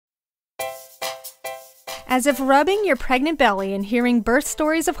As if rubbing your pregnant belly and hearing birth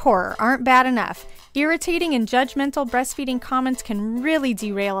stories of horror aren't bad enough, irritating and judgmental breastfeeding comments can really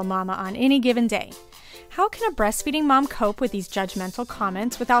derail a mama on any given day. How can a breastfeeding mom cope with these judgmental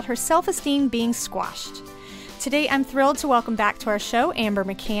comments without her self-esteem being squashed? Today, I'm thrilled to welcome back to our show Amber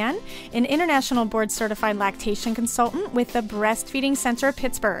McCann, an international board-certified lactation consultant with the Breastfeeding Center of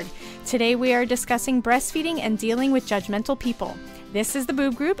Pittsburgh. Today, we are discussing breastfeeding and dealing with judgmental people. This is the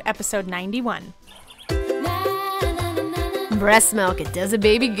Boob Group, episode 91. Breast milk, it does a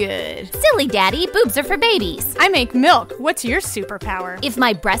baby good. Silly daddy, boobs are for babies. I make milk. What's your superpower? If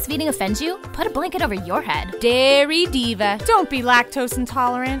my breastfeeding offends you, put a blanket over your head. Dairy diva. Don't be lactose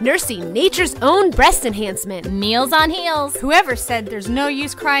intolerant. Nursing nature's own breast enhancement. Meals on heels. Whoever said there's no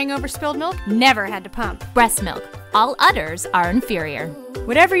use crying over spilled milk never had to pump. Breast milk. All others are inferior.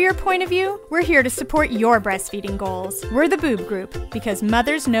 Whatever your point of view, we're here to support your breastfeeding goals. We're the Boob Group, because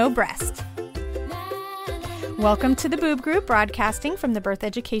mothers know breast. Welcome to the Boob Group, broadcasting from the Birth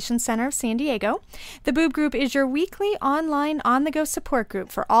Education Center of San Diego. The Boob Group is your weekly online on-the-go support group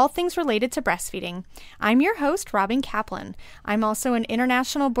for all things related to breastfeeding. I'm your host, Robin Kaplan. I'm also an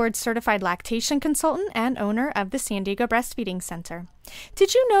international board-certified lactation consultant and owner of the San Diego Breastfeeding Center.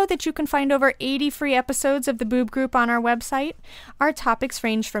 Did you know that you can find over 80 free episodes of the Boob Group on our website? Our topics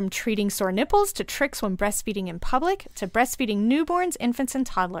range from treating sore nipples to tricks when breastfeeding in public to breastfeeding newborns, infants, and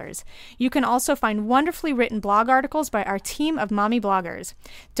toddlers. You can also find wonderfully written blog articles by our team of mommy bloggers.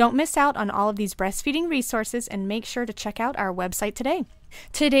 Don't miss out on all of these breastfeeding resources and make sure to check out our website today.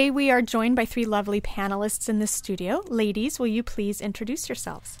 Today we are joined by three lovely panelists in the studio. Ladies, will you please introduce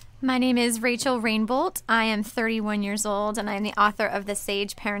yourselves? My name is Rachel Rainbolt. I am 31 years old, and I'm the author of the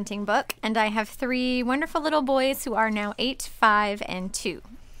Sage Parenting book, and I have three wonderful little boys who are now 8, 5, and 2.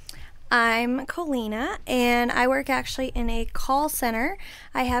 I'm Colina, and I work actually in a call center.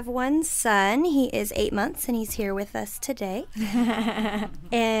 I have one son. He is 8 months, and he's here with us today,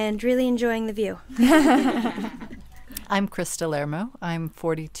 and really enjoying the view. I'm Krista Lermo. I'm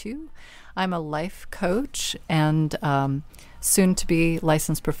 42. I'm a life coach and soon-to-be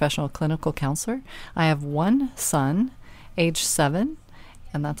licensed professional clinical counselor. I have one son, age 7,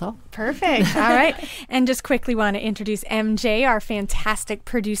 and that's all. Perfect. All right. And just quickly want to introduce MJ, our fantastic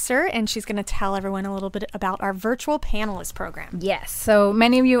producer, and she's going to tell everyone a little bit about our virtual panelist program. Yes. So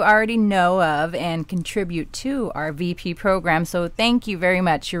many of you already know of and contribute to our VP program. So thank you very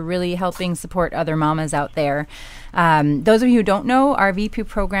much. You're really helping support other mamas out there. Those of you who don't know, our VP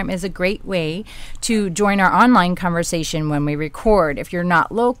program is a great way to join our online conversation when we record. If you're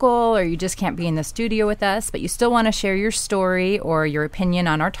not local or you just can't be in the studio with us, but you still want to share your story or your opinion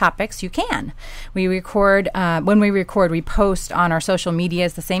on our topics, you can. We record, when we record, we post on our social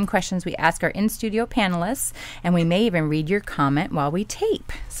medias the same questions we ask our in-studio panelists, and we may even read your comment while we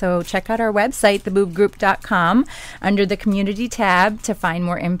tape. So check out our website, theboobgroup.com, under the community tab to find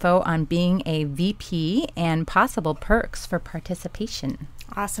more info on being a VP and possible perks for participation.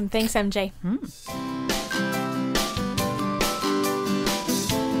 Awesome. Thanks, MJ.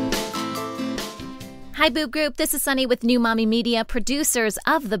 Hi, Boob Group. This is Sunny with New Mommy Media, producers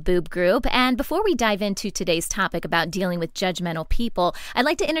of the Boob Group. And before we dive into today's topic about dealing with judgmental people, I'd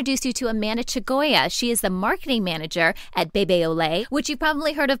like to introduce you to Amanda Chagoya. She is the marketing manager at Bebe Olay, which you've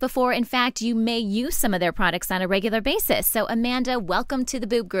probably heard of before. In fact, you may use some of their products on a regular basis. So, Amanda, welcome to the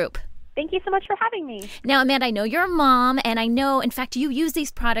Boob Group. Thank you so much for having me. Now, Amanda, I know you're a mom, and I know, in fact, you use these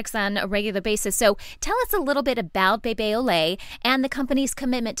products on a regular basis. So tell us a little bit about Bebe Olay and the company's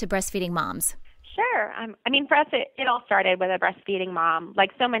commitment to breastfeeding moms. Sure. For us, it all started with a breastfeeding mom. Like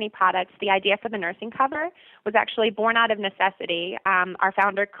so many products, the idea for the nursing cover was actually born out of necessity. Our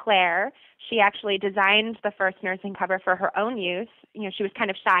founder, Claire, she actually designed the first nursing cover for her own use. You know, she was kind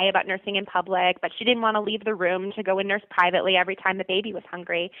of shy about nursing in public, but she didn't want to leave the room to go and nurse privately every time the baby was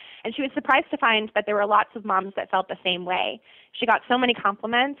hungry. And she was surprised to find that there were lots of moms that felt the same way. She got so many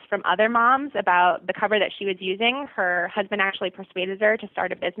compliments from other moms about the cover that she was using. Her husband actually persuaded her to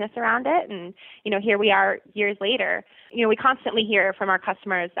start a business around it. And, here we are years later. We constantly hear from our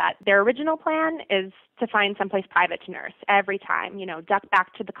customers that their original plan is to find someplace private to nurse every time, duck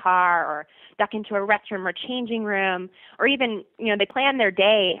back to the car or duck into a restroom or changing room, or even, they plan their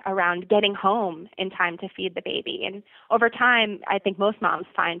day around getting home in time to feed the baby. And over time, I think most moms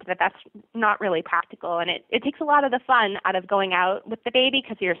find that that's not really practical. And it takes a lot of the fun out of going out with the baby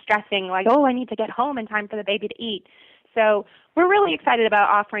because you're stressing like, oh, I need to get home in time for the baby to eat. So we're really excited about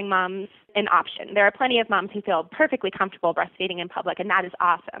offering moms an option. There are plenty of moms who feel perfectly comfortable breastfeeding in public, and that is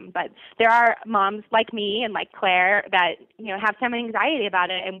awesome. But there are moms like me and like Claire that, have some anxiety about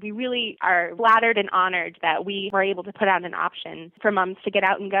it, and we really are flattered and honored that we were able to put out an option for moms to get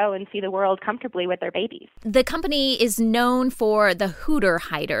out and go and see the world comfortably with their babies. The company is known for the Hooter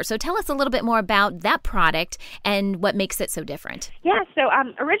Hider. So tell us a little bit more about that product and what makes it so different. Yeah, so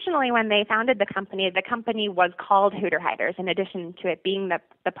originally when they founded the company was called Hooter Hiders, in addition to it being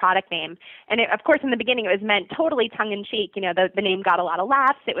the product name. And of course, in the beginning, it was meant totally tongue-in-cheek. The name got a lot of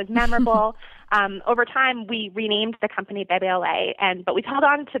laughs. It was memorable. Over time, we renamed the company Baby LA, but we've held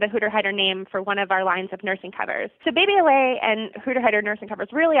on to the Hooter Hider name for one of our lines of nursing covers. So Baby LA and Hooter Hider nursing covers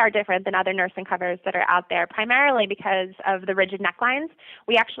really are different than other nursing covers that are out there, primarily because of the rigid necklines.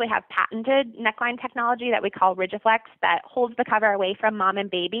 We actually have patented neckline technology that we call Rigiflex that holds the cover away from mom and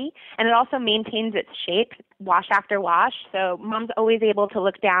baby, and it also maintains its shape wash after wash. So mom's always able to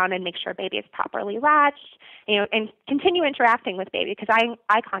look down and make sure baby is properly latched, and continue interacting with baby, because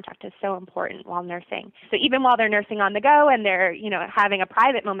eye contact is so important while nursing. So even while they're nursing on the go and they're, having a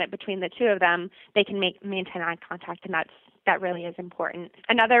private moment between the two of them, they can maintain eye contact, and that really is important.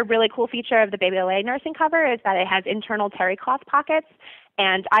 Another really cool feature of the Baby LA nursing cover is that it has internal terry cloth pockets.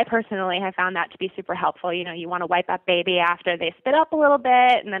 And I personally have found that to be super helpful. You want to wipe up baby after they spit up a little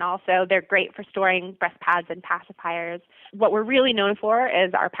bit, and then also they're great for storing breast pads and pacifiers. What we're really known for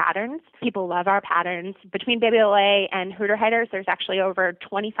is our patterns. People love our patterns. Between Baby LA and Hooter Hiders, there's actually over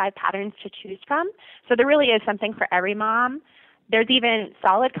 25 patterns to choose from. So there really is something for every mom. There's even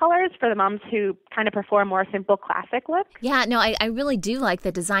solid colors for the moms who kind of prefer a more simple classic look. Yeah, no, I really do like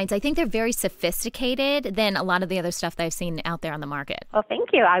the designs. I think they're very sophisticated than a lot of the other stuff that I've seen out there on the market. Well, thank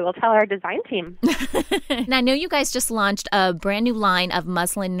you. I will tell our design team. And I know you guys just launched a brand new line of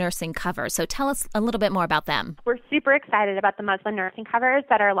muslin nursing covers. So tell us a little bit more about them. We're super excited about the muslin nursing covers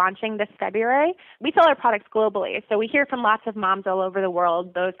that are launching this February. We sell our products globally, so we hear from lots of moms all over the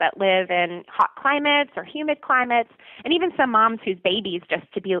world, those that live in hot climates or humid climates, and even some moms whose babies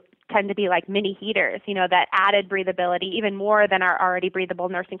tend to be like mini heaters, that added breathability, even more than our already breathable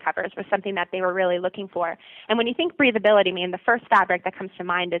nursing covers, was something that they were really looking for. And when you think breathability, the first fabric that comes to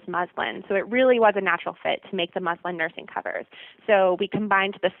mind is muslin. So it really was a natural fit to make the muslin nursing covers. So we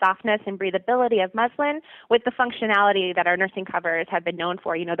combined the softness and breathability of muslin with the functionality that our nursing covers have been known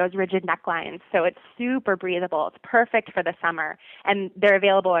for, those rigid necklines. So it's super breathable. It's perfect for the summer. And they're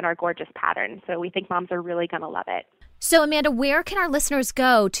available in our gorgeous patterns. So we think moms are really going to love it. So, Amanda, where can our listeners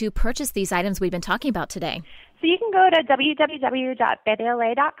go to purchase these items we've been talking about today? So you can go to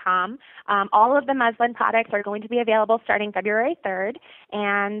www.babyla.com. All of the muslin products are going to be available starting February 3rd,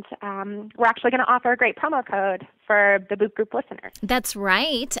 and we're actually going to offer a great promo code for the Boob Group listeners. That's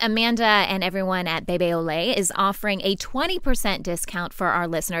right. Amanda and everyone at Baby Olay is offering a 20% discount for our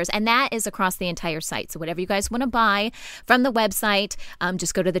listeners, and that is across the entire site. So whatever you guys want to buy from the website,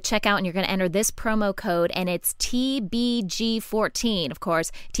 just go to the checkout and you're going to enter this promo code, and it's TBG14. Of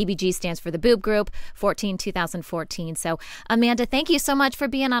course, TBG stands for the Boob Group, 2014. So, Amanda, thank you so much for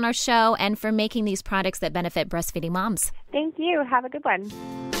being on our show and for making these products that benefit breastfeeding moms. Thank you. Have a good one.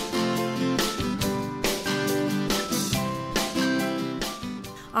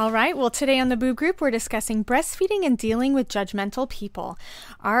 All right. Well, today on the Boob Group, we're discussing breastfeeding and dealing with judgmental people.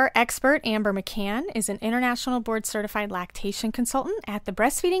 Our expert, Amber McCann, is an international board-certified lactation consultant at the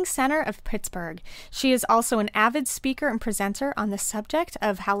Breastfeeding Center of Pittsburgh. She is also an avid speaker and presenter on the subject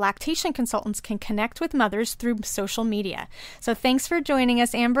of how lactation consultants can connect with mothers through social media. So thanks for joining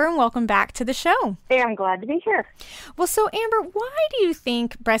us, Amber, and welcome back to the show. Hey, I'm glad to be here. Well, so Amber, why do you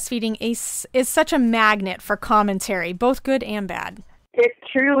think breastfeeding is such a magnet for commentary, both good and bad? It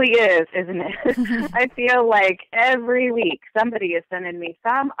truly is, isn't it? I feel like every week somebody is sending me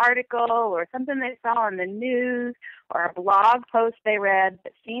some article or something they saw on the news or a blog post they read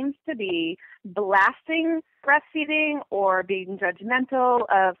that seems to be blasting breastfeeding or being judgmental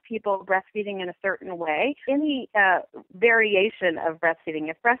of people breastfeeding in a certain way. Any variation of breastfeeding.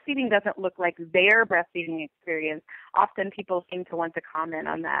 If breastfeeding doesn't look like their breastfeeding experience, often people seem to want to comment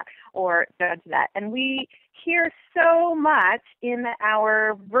on that or judge that. And we hear so much in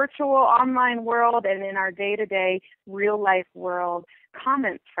our virtual online world and in our day-to-day real-life world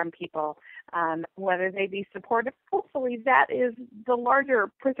comments from people, whether they be supportive. Hopefully that is the larger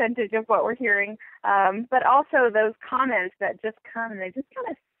percentage of what we're hearing, but also those comments that just come and they just kind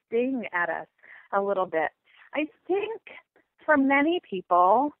of sting at us a little bit. I think for many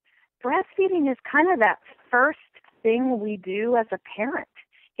people, breastfeeding is kind of that first thing we do as a parent.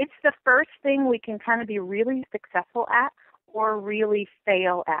 It's the first thing we can kind of be really successful at or really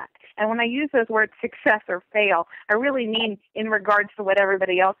fail at. And when I use those words success or fail, I really mean in regards to what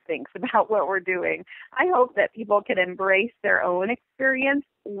everybody else thinks about what we're doing. I hope that people can embrace their own experience,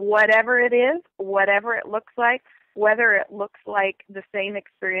 whatever it is, whatever it looks like, whether it looks like the same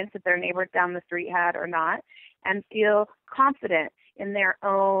experience that their neighbors down the street had or not, and feel confident in their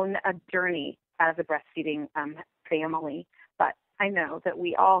own journey as a breastfeeding family. But I know that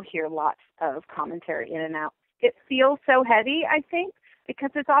we all hear lots of commentary in and out. It feels so heavy, I think,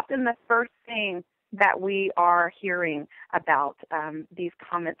 because it's often the first thing that we are hearing about these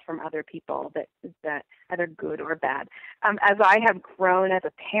comments from other people that either good or bad. As I have grown as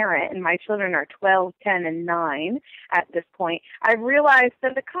a parent, and my children are 12, 10, and 9 at this point, I've realized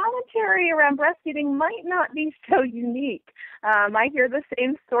that the commentary around breastfeeding might not be so unique. I hear the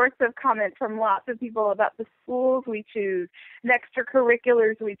same sorts of comments from lots of people about the schools we choose, the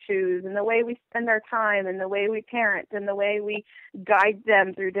extracurriculars we choose, and the way we spend our time, and the way we parent, and the way we guide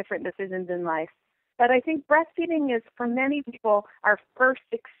them through different decisions in life. But I think breastfeeding is, for many people, our first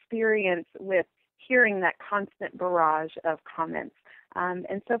experience with hearing that constant barrage of comments.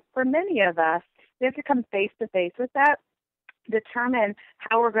 And so for many of us, we have to come face to face with that, determine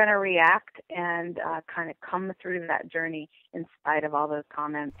how we're going to react, and kind of come through that journey in spite of all those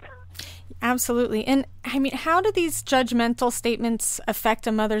comments. Absolutely. And I mean, how do these judgmental statements affect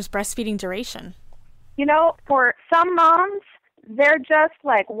a mother's breastfeeding duration? You know, for some moms, they're just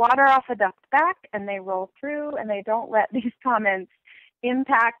like water off a duck's back, and they roll through, and they don't let these comments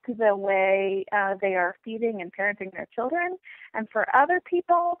impact the way they are feeding and parenting their children. And for other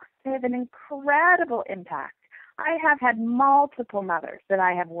people, they have an incredible impact. I have had multiple mothers that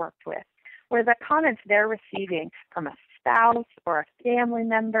I have worked with where the comments they're receiving from a spouse or a family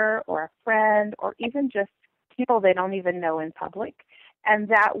member or a friend or even just people they don't even know in public, and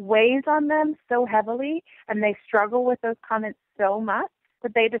that weighs on them so heavily, and they struggle with those comments so much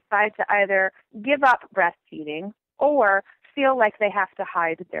that they decide to either give up breastfeeding or feel like they have to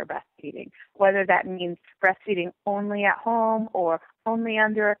hide their breastfeeding, whether that means breastfeeding only at home or only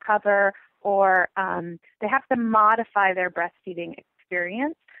under a cover, or they have to modify their breastfeeding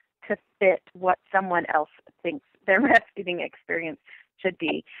experience to fit what someone else thinks their breastfeeding experience should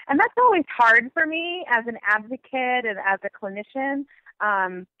be. And that's always hard for me as an advocate and as a clinician.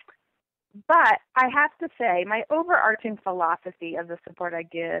 But I have to say, my overarching philosophy of the support I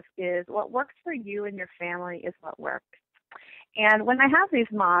give is what works for you and your family is what works. And when I have these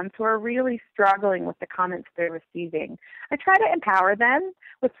moms who are really struggling with the comments they're receiving, I try to empower them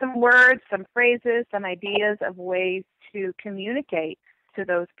with some words, some phrases, some ideas of ways to communicate to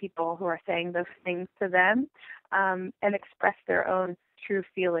those people who are saying those things to them, and express their own true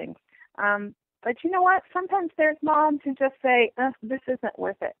feelings. But you know what? Sometimes there's moms who just say, this isn't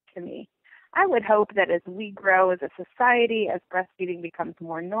worth it to me. I would hope that as we grow as a society, as breastfeeding becomes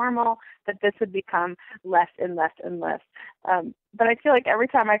more normal, that this would become less and less and less. But I feel like every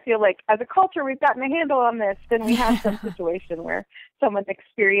time I feel like as a culture we've gotten a handle on this, then we have some situation where someone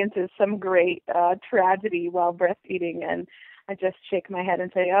experiences some great tragedy while breastfeeding, and I just shake my head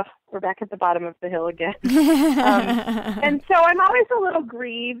and say, we're back at the bottom of the hill again. And so I'm always a little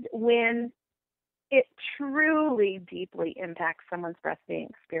grieved when it truly deeply impacts someone's breastfeeding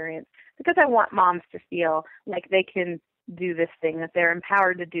experience, because I want moms to feel like they can do this thing, that they're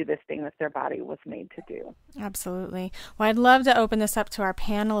empowered to do this thing that their body was made to do. Absolutely. Well, I'd love to open this up to our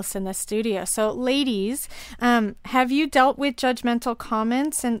panelists in the studio. So, ladies, have you dealt with judgmental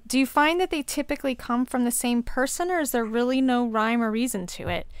comments, and do you find that they typically come from the same person, or is there really no rhyme or reason to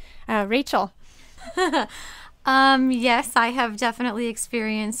it? Rachel? Yes, I have definitely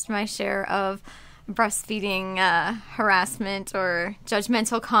experienced my share of breastfeeding harassment or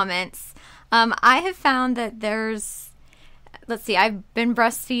judgmental comments. I have found that I've been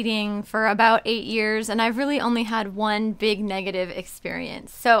breastfeeding for about 8 years, and I've really only had one big negative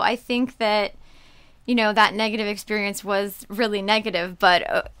experience. So I think that, that negative experience was really negative,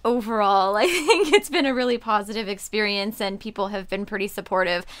 but overall, I think it's been a really positive experience, and people have been pretty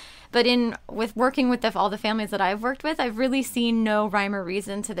supportive. But with working with all the families that I've worked with, I've really seen no rhyme or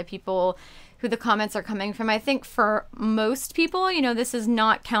reason to the people who the comments are coming from. I think for most people, this is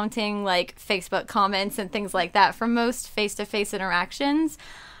not counting like Facebook comments and things like that. For most face-to-face interactions,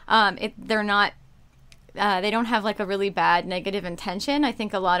 they're not, they don't have like a really bad negative intention. I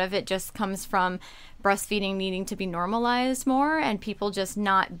think a lot of it just comes from breastfeeding needing to be normalized more, and people just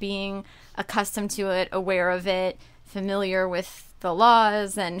not being accustomed to it, aware of it, familiar with the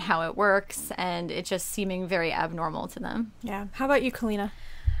laws and how it works, and it just seeming very abnormal to them. Yeah. How about you, Kalina?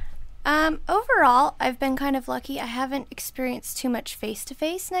 Overall, I've been kind of lucky. I haven't experienced too much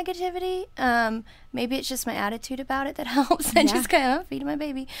face-to-face negativity. Maybe it's just my attitude about it that helps. I just kind of feeding my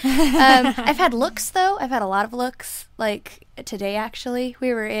baby. I've had looks, though. I've had a lot of looks. Like today, actually,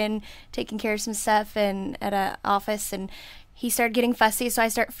 we were in taking care of some stuff and at an office, and he started getting fussy, so I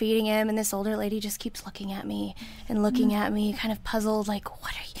start feeding him, and this older lady just keeps looking at me and looking at me, kind of puzzled, like,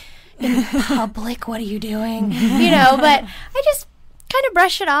 what are you, in public, what are you doing? But I just kind of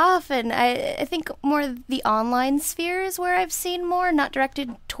brush it off, and I think more the online sphere is where I've seen more, not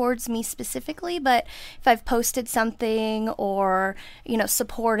directed towards me specifically, but if I've posted something or,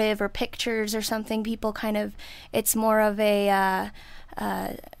 supportive or pictures or something, people kind of, it's more of a,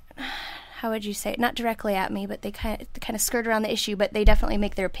 how would you say it? Not directly at me, but they kind of skirt around the issue, but they definitely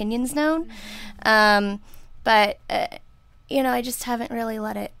make their opinions known. I just haven't really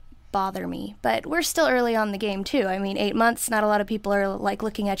let it bother me. But we're still early on the game, too. I mean, 8 months, not a lot of people are,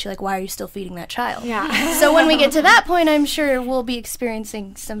 looking at you like, why are you still feeding that child? Yeah. So when we get to that point, I'm sure we'll be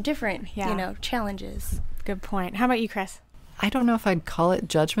experiencing some different, challenges. Good point. How about you, Chris? I don't know if I'd call it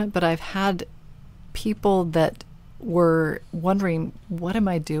judgment, but I've had people that were wondering, what am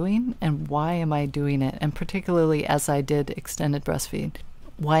I doing and why am I doing it? And particularly as I did extended breastfeed,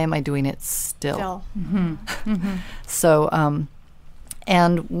 why am I doing it still? Mm-hmm. Mm-hmm. So,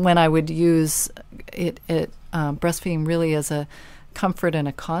 and when I would use breastfeeding really as a comfort and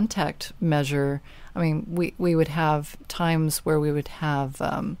a contact measure, I mean, we would have times where we would have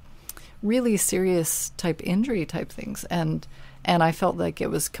really serious type injury type things, and I felt like it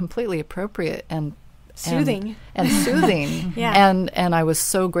was completely appropriate and soothing and soothing. Yeah. And I was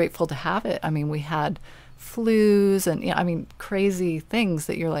so grateful to have it. I mean, we had flus and crazy things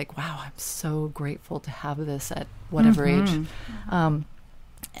that you're like, wow, I'm so grateful to have this at whatever age.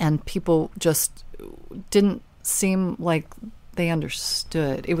 And people just didn't seem like they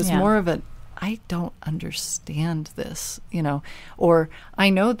understood. It was more of I don't understand this, or I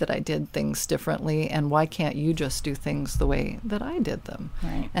know that I did things differently, and why can't you just do things the way that I did them?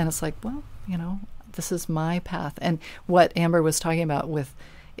 Right. And it's like, well, this is my path. And what Amber was talking about with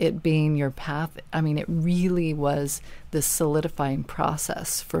it being your path, I mean, it really was this solidifying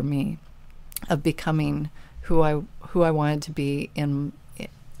process for me of becoming who I wanted to be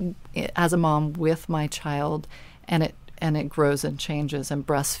as a mom with my child, and it grows and changes, and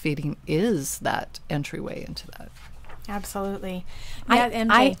breastfeeding is that entryway into that. Absolutely.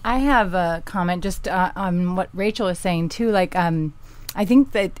 I have a comment just on what Rachel is saying too. I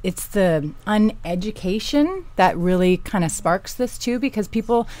think that it's the uneducation that really kind of sparks this too, because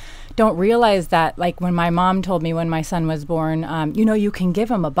people don't realize that, when my mom told me when my son was born, you can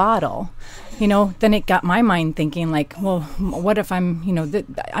give him a bottle, then it got my mind thinking well, what if I'm,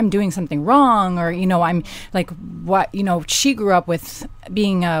 I'm doing something wrong, or, I'm what, she grew up with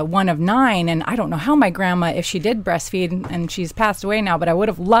being one of 9, and I don't know how my grandma, if she did breastfeed, and she's passed away now, but I would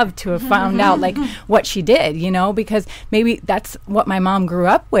have loved to have found out what she did, because maybe that's what my mom grew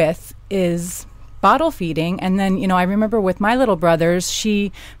up with is bottle feeding. And then, I remember with my little brothers,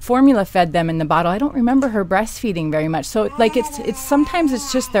 she formula fed them in the bottle. I don't remember her breastfeeding very much. So it's sometimes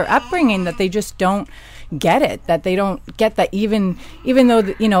it's just their upbringing that they just don't get it, that they don't get that even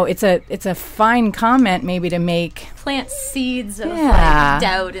though it's a fine comment maybe to make, plant seeds of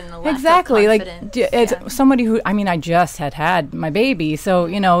doubt in the lack of confidence. It's somebody who, I just had my baby, so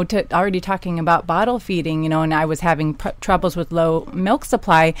to already talking about bottle feeding, and I was having troubles with low milk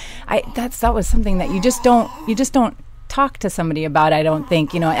supply. That was something that you just don't talk to somebody about, I don't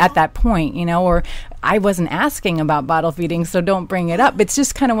think, at that point, or I wasn't asking about bottle feeding, so don't bring it up. It's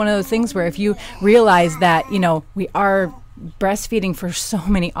just kind of one of those things where if you realize that, we are breastfeeding for so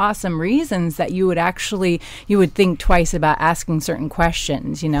many awesome reasons, that you would think twice about asking certain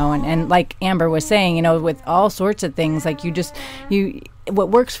questions, and like Amber was saying, with all sorts of things, what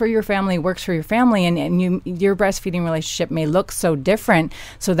works for your family works for your family, and your breastfeeding relationship may look so different,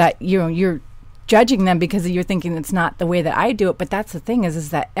 so that you're judging them because you're thinking it's not the way that I do it. But that's the thing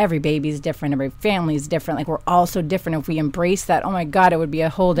is that every baby is different, every family is different. We're all so different. If we embrace that, oh my God, it would be a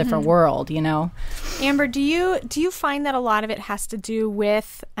whole different world, Amber, do you find that a lot of it has to do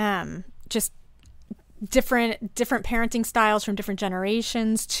with just different parenting styles from different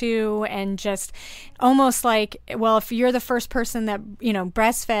generations too, and just almost if you're the first person that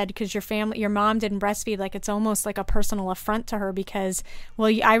breastfed because your mom didn't breastfeed, it's almost like a personal affront to her because,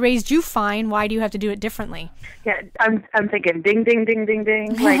 well, I raised you fine, why do you have to do it differently? Yeah, I'm thinking ding ding ding ding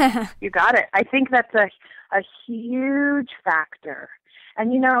ding, you got it. I think that's a huge factor.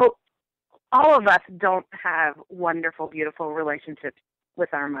 And all of us don't have wonderful, beautiful relationships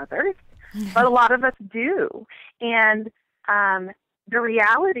with our mothers, but a lot of us do. And the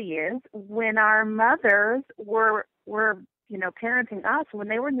reality is, when our mothers were parenting us, when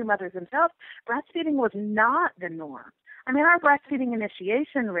they were new mothers themselves, breastfeeding was not the norm. I mean, our breastfeeding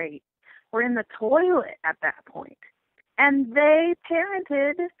initiation rates were in the toilet at that point. And they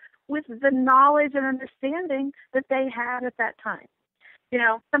parented with the knowledge and understanding that they had at that time.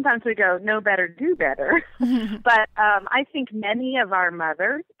 Sometimes we go, know better, do better. But I think many of our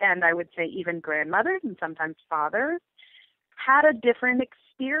mothers, and I would say even grandmothers and sometimes fathers, had a different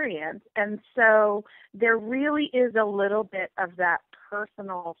experience. And so there really is a little bit of that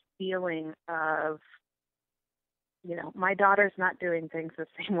personal feeling of, my daughter's not doing things the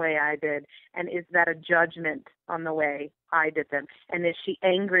same way I did. And is that a judgment on the way I did them? And is she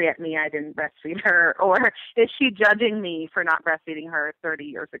angry at me I didn't breastfeed her? Or is she judging me for not breastfeeding her 30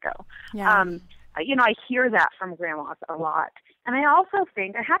 years ago? Yeah. I hear that from grandmas a lot. And I also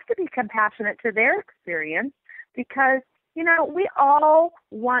think I have to be compassionate to their experience because, we all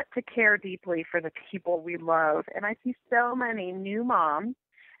want to care deeply for the people we love. And I see so many new moms,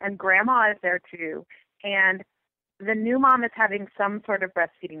 and grandma is there too. And the new mom is having some sort of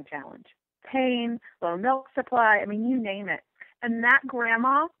breastfeeding challenge, pain, low milk supply, I mean, you name it. And that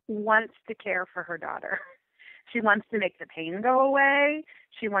grandma wants to care for her daughter. She wants to make the pain go away.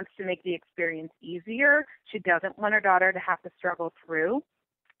 She wants to make the experience easier. She doesn't want her daughter to have to struggle through.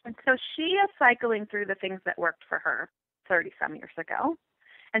 And so she is cycling through the things that worked for her 30-some years ago.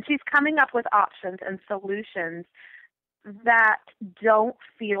 And she's coming up with options and solutions that don't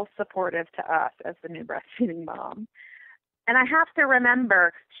feel supportive to us as the new breastfeeding mom. And I have to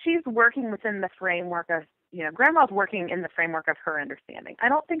remember, she's working within the framework of, grandma's working in the framework of her understanding. I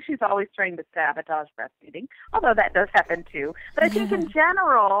don't think she's always trying to sabotage breastfeeding, although that does happen too. But I think in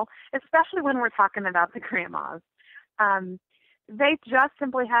general, especially when we're talking about the grandmas, they just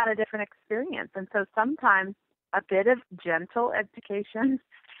simply had a different experience. And so sometimes a bit of gentle education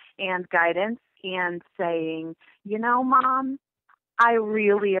and guidance and saying, Mom, I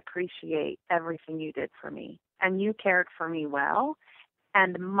really appreciate everything you did for me, and you cared for me well,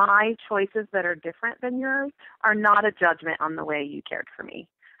 and my choices that are different than yours are not a judgment on the way you cared for me,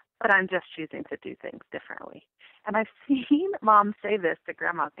 but I'm just choosing to do things differently. And I've seen moms say this to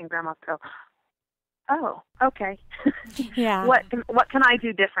grandmas, and grandmas go, oh, okay. Yeah. What can I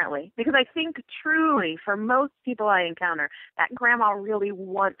do differently? Because I think truly, for most people I encounter, that grandma really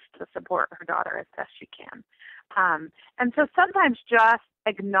wants to support her daughter as best she can. And so sometimes just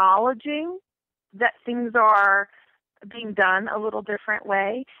acknowledging that things are being done a little different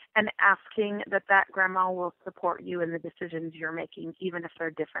way and asking that grandma will support you in the decisions you're making, even if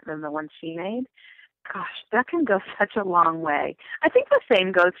they're different than the ones she made, gosh, that can go such a long way. I think the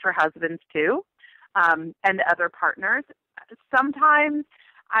same goes for husbands too. And other partners. Sometimes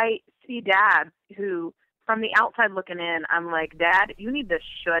I see dads who, from the outside looking in, I'm like, Dad, you need to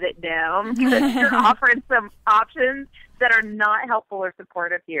shut it down because you're offering some options that are not helpful or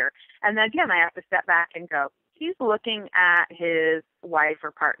supportive here. And then again, I have to step back and go, he's looking at his wife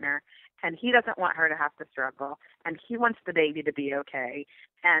or partner, and he doesn't want her to have to struggle, and he wants the baby to be okay.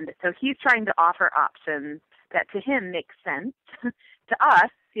 And so he's trying to offer options that to him make sense. To us,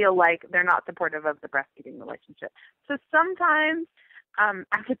 feel like they're not supportive of the breastfeeding relationship. So sometimes,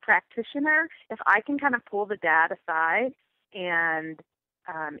 as a practitioner, if I can kind of pull the dad aside and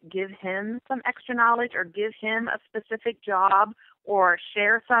give him some extra knowledge or give him a specific job or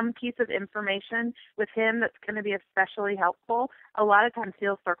share some piece of information with him that's going to be especially helpful, a lot of times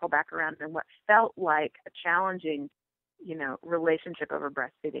he'll circle back around and what felt like a challenging relationship over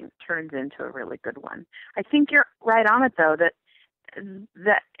breastfeeding turns into a really good one. I think you're right on it, though, that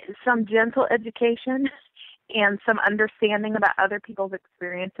some gentle education and some understanding about other people's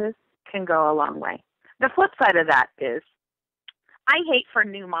experiences can go a long way. The flip side of that is I hate for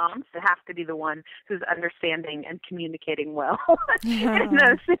new moms to have to be the one who's understanding and communicating well in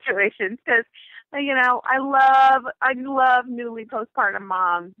those situations because, I love newly postpartum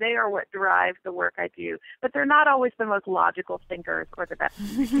moms. They are what drives the work I do, but they're not always the most logical thinkers or the best.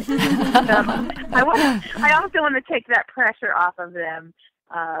 I also want to take that pressure off of them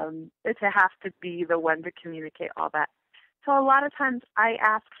to have to be the one to communicate all that. So a lot of times I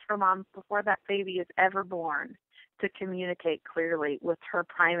ask for moms before that baby is ever born to communicate clearly with her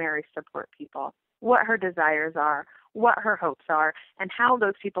primary support people what her desires are, what her hopes are, and how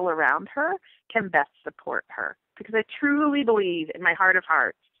those people around her can best support her. Because I truly believe in my heart of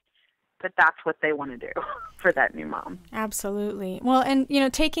hearts that that's what they want to do for that new mom. Absolutely. Well, and,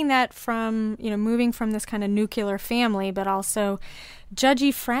 taking that from, moving from this kind of nuclear family, but also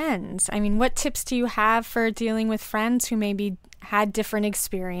judgy friends. I mean, what tips do you have for dealing with friends who maybe had different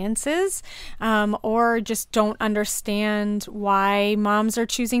experiences, or just don't understand why moms are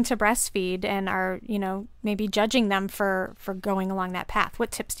choosing to breastfeed and are, maybe judging them for going along that path.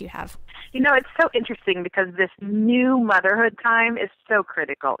 What tips do you have? It's so interesting because this new motherhood time is so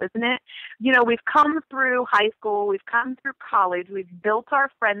critical, isn't it? We've come through high school, we've come through college, we've built our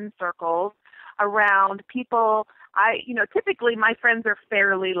friend circles around people. Typically my friends are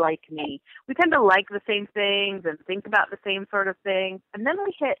fairly like me. We tend to like the same things and think about the same sort of things. And then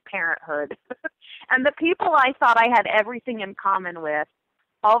we hit parenthood. And the people I thought I had everything in common with,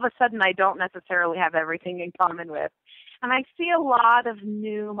 all of a sudden I don't necessarily have everything in common with. And I see a lot of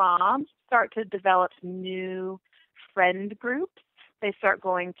new moms start to develop new friend groups. They start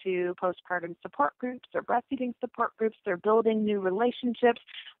going to postpartum support groups or breastfeeding support groups. They're building new relationships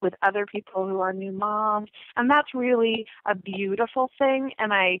with other people who are new moms. And that's really a beautiful thing.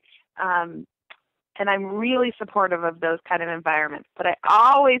 And I'm really supportive of those kind of environments. But I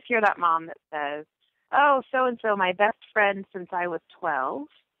always hear that mom that says, oh, so-and-so, my best friend since I was 12,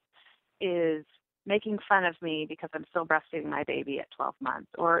 is making fun of me because I'm still breastfeeding my baby at 12 months,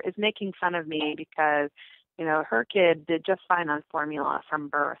 or is making fun of me because, her kid did just fine on formula from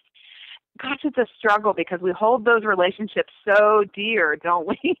birth. Gosh, it's a struggle because we hold those relationships so dear, don't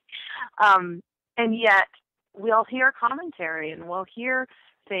we? And yet we'll hear commentary and we'll hear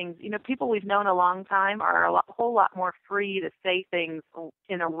things. People we've known a long time are a whole lot more free to say things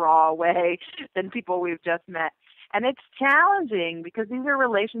in a raw way than people we've just met. And it's challenging because these are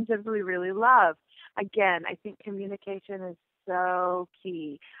relationships we really love. Again, I think communication is so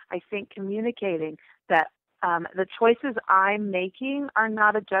key. I think communicating that the choices I'm making are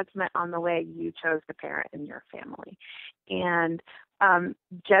not a judgment on the way you chose to parent in your family. And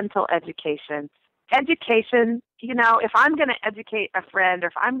gentle education. Education, if I'm going to educate a friend, or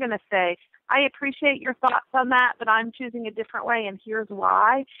if I'm going to say, I appreciate your thoughts on that, but I'm choosing a different way, and here's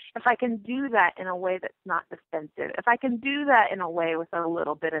why. If I can do that in a way that's not defensive, if I can do that in a way with a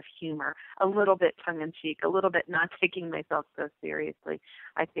little bit of humor, a little bit tongue-in-cheek, a little bit not taking myself so seriously,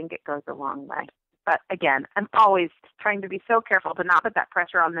 I think it goes a long way. But again, I'm always trying to be so careful to not put that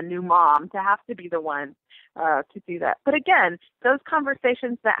pressure on the new mom to have to be the one to do that. But again, those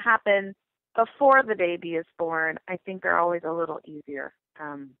conversations that happen before the baby is born, I think are always a little easier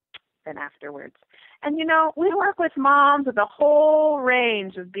than afterwards. And we work with moms with a whole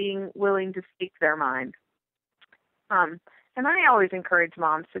range of being willing to speak their mind. And I always encourage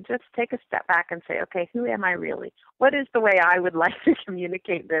moms to just take a step back and say, okay, who am I really? What is the way I would like to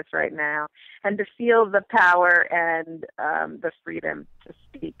communicate this right now? And to feel the power and the freedom to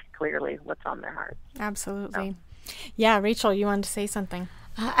speak clearly what's on their heart. Absolutely. So. Yeah, Rachel, you wanted to say something.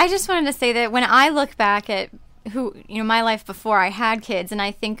 I just wanted to say that when I look back at my life before I had kids, and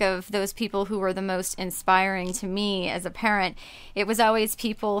I think of those people who were the most inspiring to me as a parent, it was always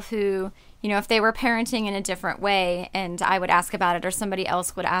people who, if they were parenting in a different way and I would ask about it or somebody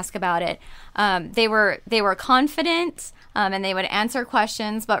else would ask about it, they were confident and they would answer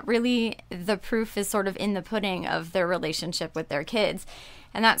questions, but really the proof is sort of in the pudding of their relationship with their kids.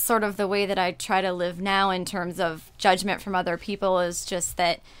 And that's sort of the way that I try to live now in terms of judgment from other people, is just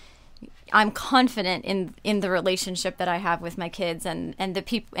that I'm confident in the relationship that I have with my kids and the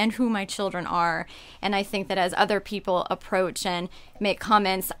people and who my children are. And I think that as other people approach and make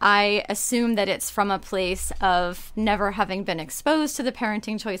comments, I assume that it's from a place of never having been exposed to the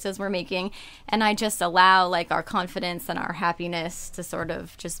parenting choices we're making. And I just allow our confidence and our happiness to sort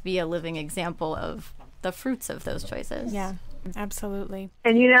of just be a living example of the fruits of those choices. Yeah. Absolutely.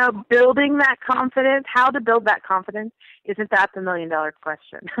 And building that confidence, how to build that confidence, isn't that the $1 million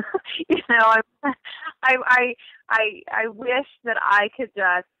question? I wish that I could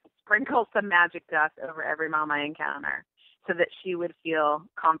just sprinkle some magic dust over every mom I encounter so that she would feel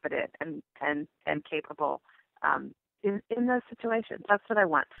confident and capable in those situations. That's what I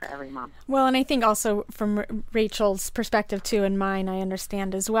want for every mom. Well, and I think also from Rachel's perspective too, and mine, I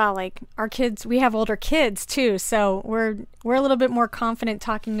understand as well, our kids, we have older kids too, so we're a little bit more confident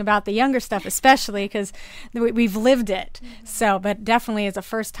talking about the younger stuff, especially because we've lived it. So, but definitely as a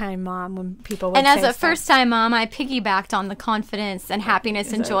first-time mom, when people would as say a first-time mom, I piggybacked on the confidence and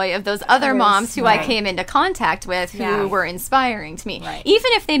happiness and joy of those other moms who I came into contact with who were inspiring to me. Right.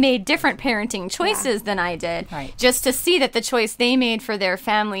 Even if they made different parenting choices than I did, just to see that the choice they made for their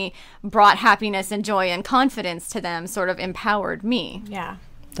family brought happiness and joy and confidence to them sort of empowered me. Yeah.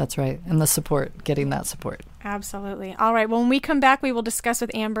 That's right. And the support, getting that support. Absolutely. All right. Well, when we come back, we will discuss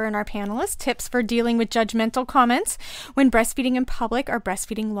with Amber and our panelists tips for dealing with judgmental comments when breastfeeding in public or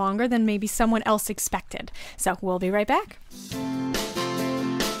breastfeeding longer than maybe someone else expected. So we'll be right back.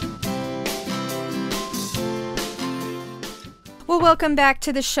 Well, welcome back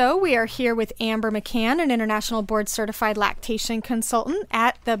to the show. We are here with Amber McCann, an international board-certified lactation consultant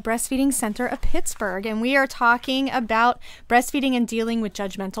at the Breastfeeding Center of Pittsburgh, and we are talking about breastfeeding and dealing with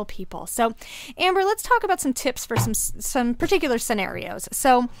judgmental people. So, Amber, let's talk about some tips for some particular scenarios.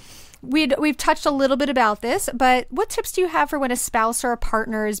 So, we've touched a little bit about this, but what tips do you have for when a spouse or a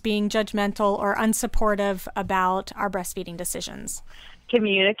partner is being judgmental or unsupportive about our breastfeeding decisions?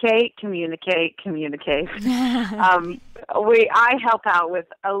 Communicate. I help out with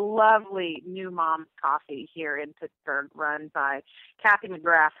a lovely new mom's coffee here in Pittsburgh run by Kathy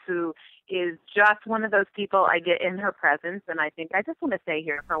McGrath, who is just one of those people I get in her presence, and I think I just want to stay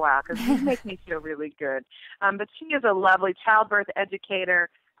here for a while because she makes me feel really good. But she is a lovely childbirth educator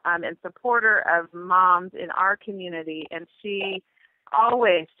and supporter of moms in our community, and she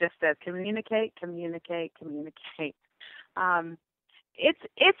always just says, communicate.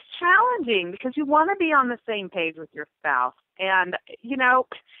 It's challenging because you want to be on the same page with your spouse. And,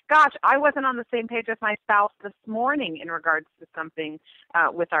 I wasn't on the same page with my spouse this morning in regards to something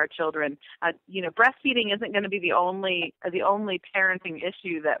with our children. Breastfeeding isn't going to be the only parenting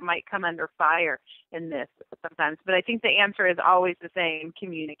issue that might come under fire in this sometimes. But I think the answer is always the same: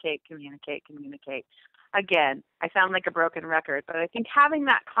 communicate. Again, I sound like a broken record, but I think having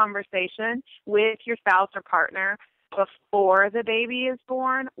that conversation with your spouse or partner before the baby is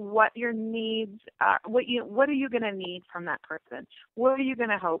born, what your needs are, what are you going to need from that person? What are you going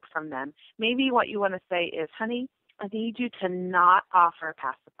to hope from them? Maybe what you want to say is, honey, I need you to not offer a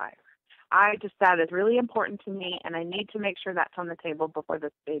pacifier. That is really important to me, and I need to make sure that's on the table before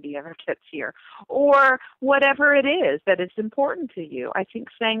this baby ever gets here. Or whatever it is that is important to you. I think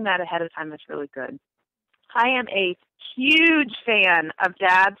saying that ahead of time is really good. I am a huge fan of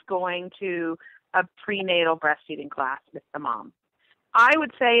dads going to a prenatal breastfeeding class with the mom. I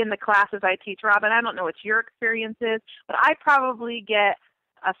would say in the classes I teach, Robin, I don't know what your experience is, but I probably get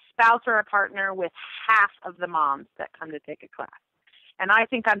a spouse or a partner with half of the moms that come to take a class. And I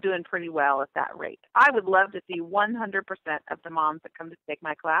think I'm doing pretty well at that rate. I would love to see 100% of the moms that come to take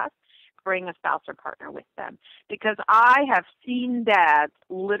my class bring a spouse or partner with them, because I have seen dads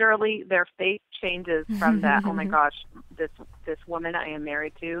literally their face changes from that, oh my gosh, this woman I am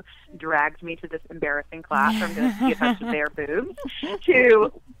married to dragged me to this embarrassing class, I'm going to see a bunch of bare boobs,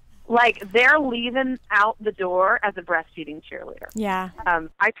 to like they're leaving out the door as a breastfeeding cheerleader. Yeah.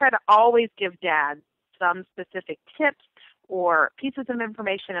 I try to always give dads some specific tips or pieces of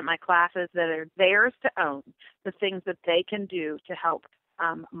information at my classes that are theirs to own, the things that they can do to help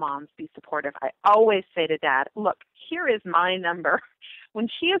moms be supportive. I always say to dad, look, here is my number. When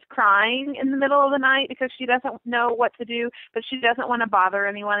she is crying in the middle of the night because she doesn't know what to do, but she doesn't want to bother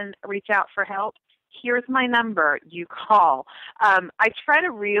anyone and reach out for help, here's my number. You call. I try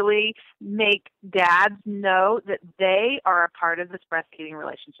to really make dads know that they are a part of this breastfeeding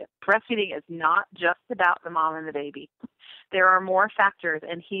relationship. Breastfeeding is not just about the mom and the baby. There are more factors,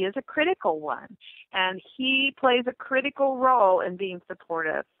 and he is a critical one. And he plays a critical role in being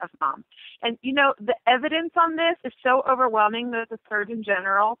supportive of mom. And, the evidence on this is so overwhelming that the Surgeon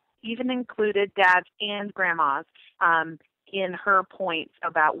General even included dads and grandmas in her points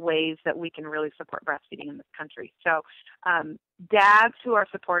about ways that we can really support breastfeeding in this country. So dads who are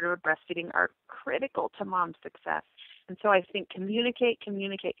supportive of breastfeeding are critical to mom's success. And so I think communicate,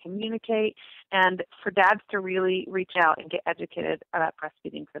 and for dads to really reach out and get educated about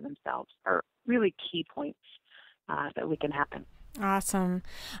breastfeeding for themselves are really key points that we can happen. Awesome.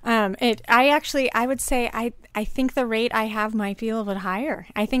 I would say I think the rate I have might be a little bit higher.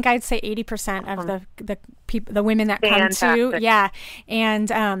 I think I'd say 80% of the women that Fantastic. come to, yeah. And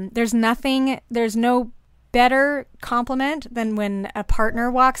there's no better compliment than when a partner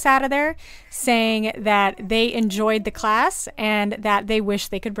walks out of there saying that they enjoyed the class and that they wish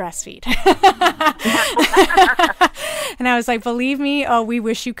they could breastfeed. And I was like, believe me, we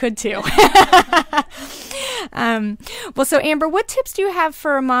wish you could too. Well, so Amber, what tips do you have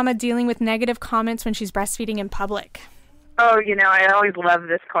for a mama dealing with negative comments when she's breastfeeding in public? Oh, I always love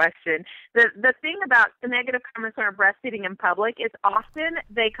this question. The thing about the negative comments when we're breastfeeding in public is often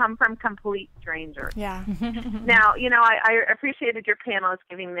they come from complete strangers. Yeah. Now, I appreciated your panelists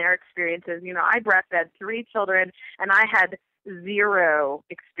giving their experiences. I breastfed 3 children, and I had 0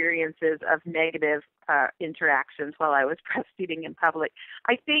 experiences of negative interactions while I was breastfeeding in public.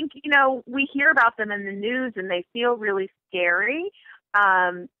 I think, we hear about them in the news, and they feel really scary.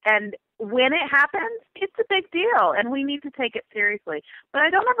 And when it happens, it's a big deal, and we need to take it seriously. But I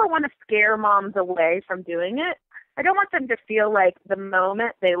don't ever want to scare moms away from doing it. I don't want them to feel like the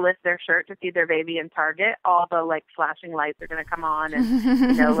moment they lift their shirt to see their baby in Target, all the like flashing lights are going to come on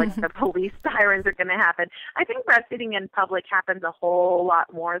and, like the police sirens are going to happen. I think breastfeeding in public happens a whole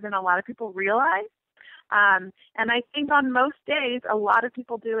lot more than a lot of people realize. And I think on most days, a lot of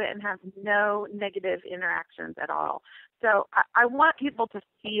people do it and have no negative interactions at all. So I want people to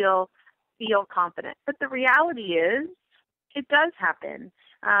feel confident. But the reality is, it does happen.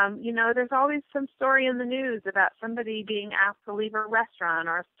 There's always some story in the news about somebody being asked to leave a restaurant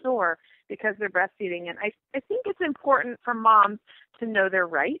or a store because they're breastfeeding. And I think it's important for moms to know their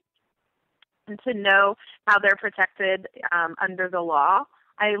rights and to know how they're protected under the law.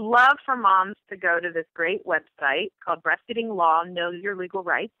 I love for moms to go to this great website called Breastfeeding Law, Know Your Legal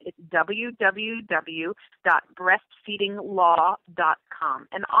Rights. It's www.breastfeedinglaw.com.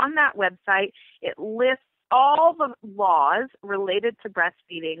 And on that website, it lists all the laws related to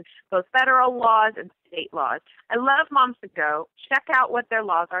breastfeeding, both federal laws and state laws. I love moms to go check out what their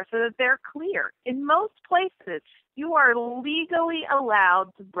laws are so that they're clear. In most places, you are legally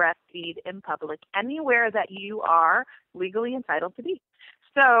allowed to breastfeed in public anywhere that you are legally entitled to be.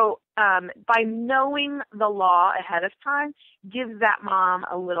 So by knowing the law ahead of time gives that mom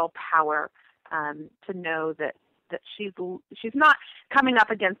a little power to know that she's not coming up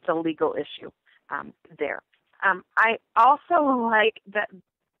against a legal issue there. I also like that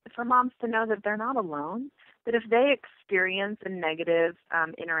for moms to know that they're not alone, that if they experience a negative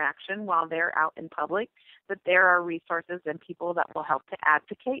interaction while they're out in public, that there are resources and people that will help to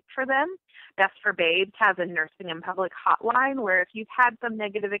advocate for them. Best for Babes has a nursing in public hotline where if you've had some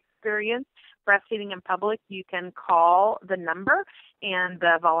negative experience breastfeeding in public, you can call the number and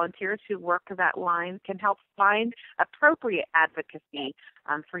the volunteers who work that line can help find appropriate advocacy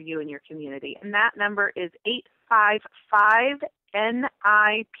for you and your community. And that number is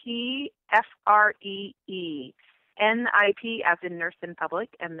 855-NIP-FREE. NIP as in nurse in public,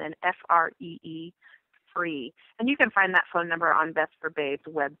 and then FREE, free. And you can find that phone number on Best for Babes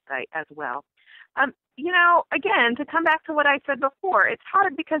website as well. Again, to come back to what I said before, it's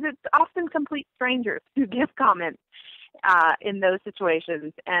hard because it's often complete strangers who give comments in those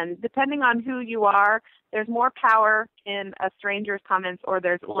situations. And depending on who you are, there's more power in a stranger's comments or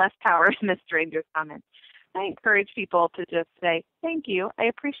there's less power in a stranger's comments. I encourage people to just say, thank you, I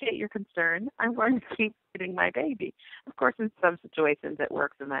appreciate your concern. I'm going to keep feeding my baby. Of course, in some situations it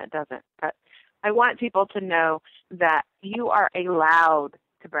works and that it doesn't. But I want people to know that you are allowed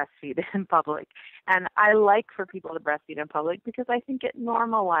to breastfeed in public. And I like for people to breastfeed in public because I think it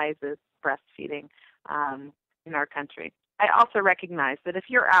normalizes breastfeeding in our country. I also recognize that if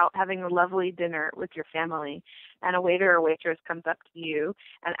you're out having a lovely dinner with your family and a waiter or waitress comes up to you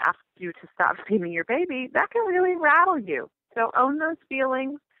and asks you to stop feeding your baby, that can really rattle you. So own those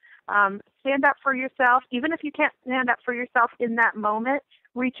feelings. Stand up for yourself. Even if you can't stand up for yourself in that moment,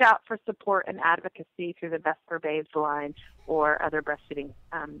 reach out for support and advocacy through the Best for Babes line or other breastfeeding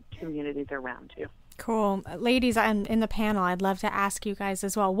communities around you. Cool. Ladies, in the panel, I'd love to ask you guys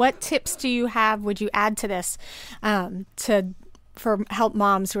as well. What tips do you have, would you add to this for help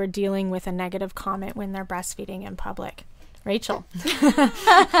moms who are dealing with a negative comment when they're breastfeeding in public? Rachel.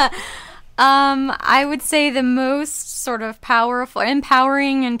 I would say the most sort of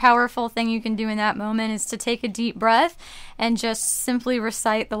empowering and powerful thing you can do in that moment is to take a deep breath and just simply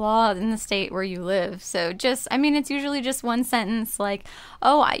recite the law in the state where you live. So it's usually just one sentence like,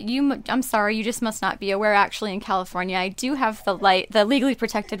 I'm sorry, you just must not be aware. Actually, in California, I do have the legally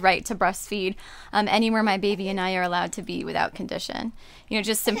protected right to breastfeed anywhere my baby and I are allowed to be without condition.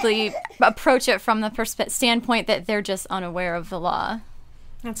 Just simply approach it from the standpoint that they're just unaware of the law.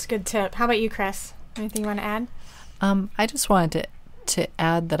 That's a good tip. How about you, Chris? Anything you want to add? I just wanted to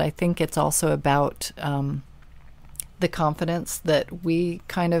add that I think it's also about the confidence that we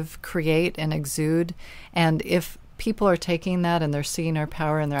kind of create and exude. And if people are taking that and they're seeing our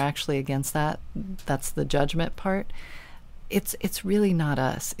power and they're actually against that, that's the judgment part. It's really not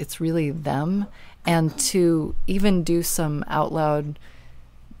us. It's really them. And to even do some out loud,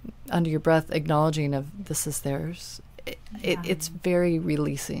 under your breath, acknowledging of this is theirs, it's very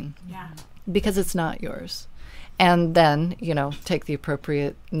releasing. Yeah. Because it's not yours. And then, take the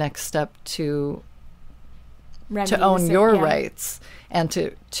appropriate next step to own your rights and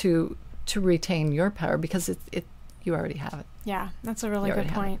to retain your power because you already have it. Yeah, that's a really good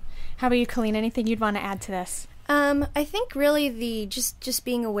point. How about you, Colleen? Anything you'd want to add to this? I think really the just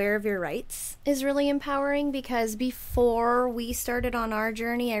being aware of your rights is really empowering because before we started on our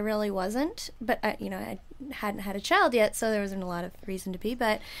journey, I really wasn't. But I hadn't had a child yet, so there wasn't a lot of reason to be.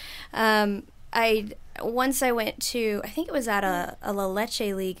 But once I went to, I think it was at a La Leche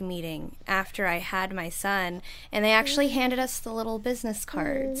League meeting after I had my son, and they actually handed us the little business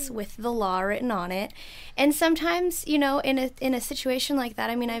cards with the law written on it. And sometimes, in a situation like that,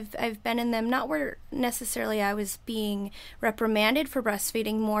 I mean, I've been in them, not where necessarily I was being reprimanded for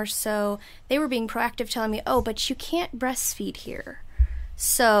breastfeeding, more so they were being proactive, telling me, oh, but you can't breastfeed here.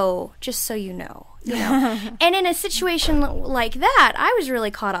 So, just so you know. And in a situation like that, I was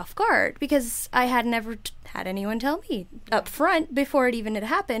really caught off guard because I had never had anyone tell me up front before it even had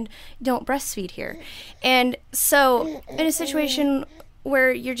happened, don't breastfeed here. And so, in a situation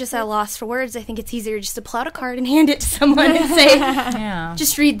where you're just at a loss for words, I think it's easier just to pull out a card and hand it to someone and say,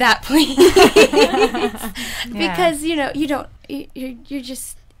 just read that, please. Because, you're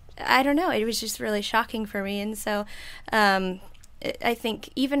just, I don't know, it was just really shocking for me. And so, I think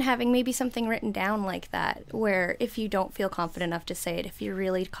even having maybe something written down like that, where if you don't feel confident enough to say it, if you're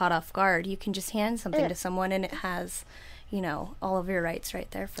really caught off guard, you can just hand something to someone and it has, all of your rights right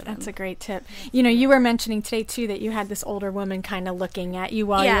there for them. That's a great tip. You were mentioning today, too, that you had this older woman kind of looking at you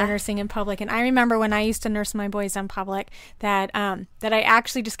while you were nursing in public. And I remember when I used to nurse my boys in public that I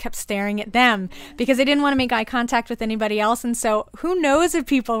actually just kept staring at them because I didn't want to make eye contact with anybody else. And so who knows if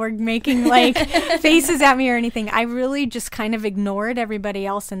people were making faces at me or anything. I really just kind of ignored everybody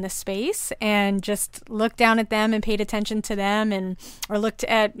else in the space and just looked down at them and paid attention to them or looked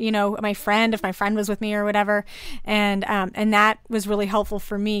at, my friend, if my friend was with me or whatever. And that was really helpful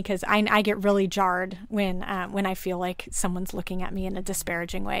for me because I get really jarred when I feel like someone's looking at me in a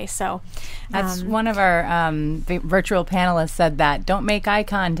disparaging way. So that's one of our virtual panelists said that. Don't make eye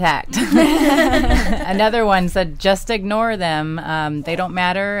contact. Another one said just ignore them. They don't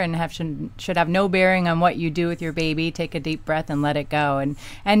matter and should have no bearing on what you do with your baby. Take a deep breath and let it go. And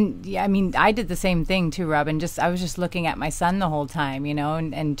I mean, I did the same thing too, Robin. I was just looking at my son the whole time,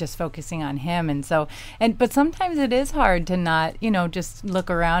 and just focusing on him. And so, but sometimes it is hard to not, just look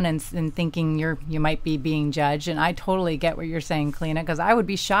around and thinking you might be being judged. And I totally get what you're saying, Kalina, because I would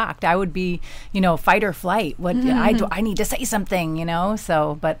be shocked. I would be, fight or flight. What I need to say something,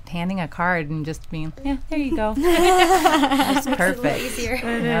 So, but handing a card and just being, there you go. That's perfect. Easier.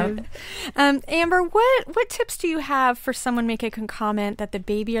 Yep. Amber, what tips do you have for someone making a comment that the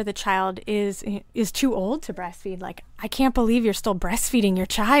baby or the child is too old to breastfeed? Like, I can't believe you're still breastfeeding your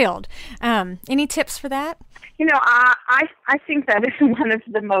child. Any tips for that? I think that is one of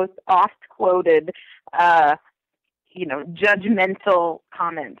the most oft-quoted, judgmental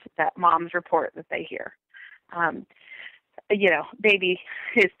comments that moms report that they hear. Baby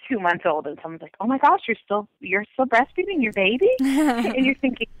is 2 months old, and someone's like, "Oh my gosh, you're still breastfeeding your baby," and you're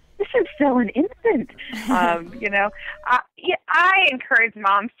thinking, "This is still an infant." I encourage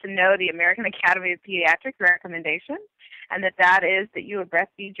moms to know the American Academy of Pediatrics recommendation, and that is that you would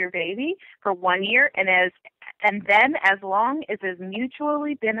breastfeed your baby for 1 year, and then as long as is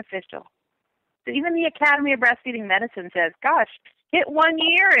mutually beneficial. So even the Academy of Breastfeeding Medicine says, "Gosh, hit 1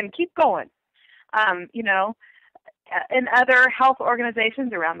 year and keep going." In other health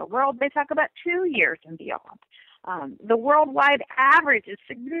organizations around the world, they talk about 2 years and beyond. The worldwide average is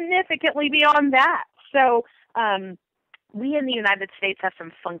significantly beyond that. So we in the United States have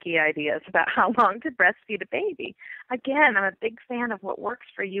some funky ideas about how long to breastfeed a baby. Again, I'm a big fan of what works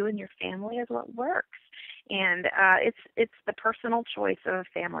for you and your family is what works. And it's the personal choice of a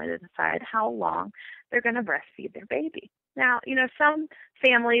family to decide how long they're going to breastfeed their baby. Now, some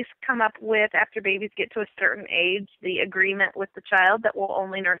families come up with, after babies get to a certain age, the agreement with the child that we'll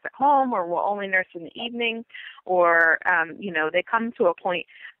only nurse at home or we'll only nurse in the evening, or, they come to a point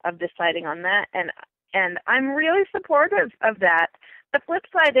of deciding on that. And I'm really supportive of that. The flip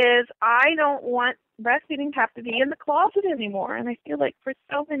side is I don't want breastfeeding to have to be in the closet anymore. And I feel like for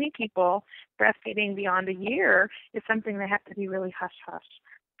so many people, breastfeeding beyond a year is something they have to be really hush-hush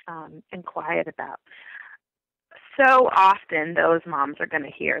and quiet about. So often those moms are going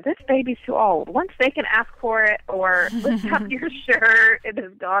to hear, "This baby's too old." Once they can ask for it or lift up your shirt, it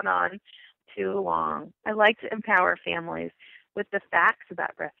has gone on too long. I like to empower families with the facts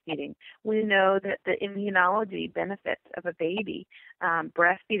about breastfeeding. We know that the immunology benefits of a baby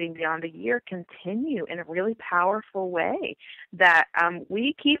breastfeeding beyond a year continue in a really powerful way, that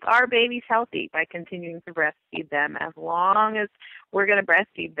we keep our babies healthy by continuing to breastfeed them as long as we're going to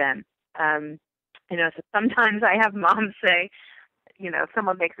breastfeed them. So sometimes I have moms say,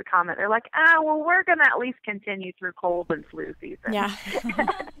 someone makes a comment, they're like, well, we're going to at least continue through cold and flu season. Yeah.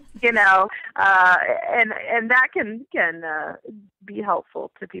 And that can be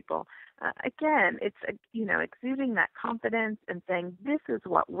helpful to people. Again, it's, exuding that confidence and saying, this is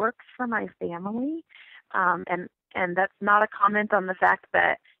what works for my family. And that's not a comment on the fact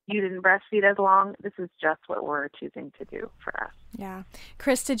that you didn't breastfeed as long. This is just what we're choosing to do for us. Yeah.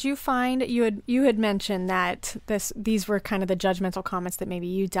 Chris, did you find you had mentioned that these were kind of the judgmental comments that maybe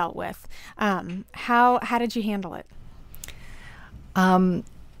you dealt with. How did you handle it?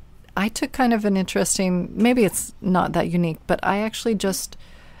 I took kind of an interesting, maybe it's not that unique, but I actually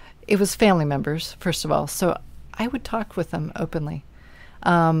it was family members, first of all. So I would talk with them openly.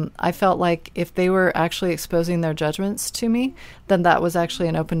 I felt like if they were actually exposing their judgments to me, then that was actually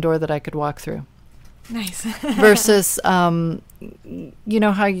an open door that I could walk through. Nice. Versus, you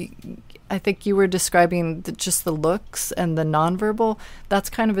know how I think you were describing just the looks and the nonverbal. That's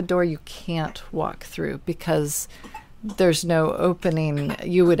kind of a door you can't walk through because there's no opening.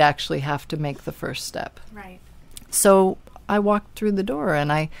 You would actually have to make the first step. Right. So I walked through the door,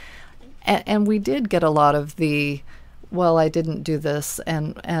 and we did get a lot of the, well, I didn't do this,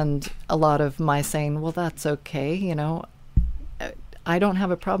 and a lot of my saying, well, that's okay, you know. I don't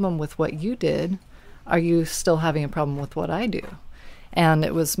have a problem with what you did. Are you still having a problem with what I do? And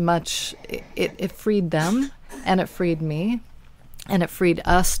it was it freed them, and it freed me, and it freed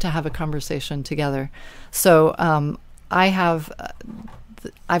us to have a conversation together. So I've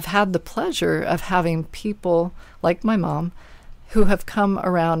had the pleasure of having people like my mom who have come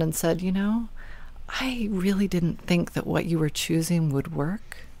around and said, you know, I really didn't think that what you were choosing would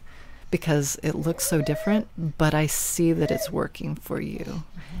work because it looks so different, but I see that it's working for you.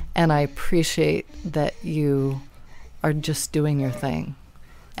 Mm-hmm. And I appreciate that you are just doing your thing.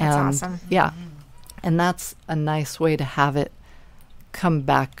 That's awesome. Yeah. And that's a nice way to have it come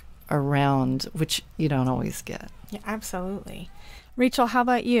back around, which you don't always get. Yeah, absolutely. Rachel, how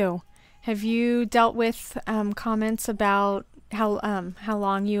about you? Have you dealt with comments about how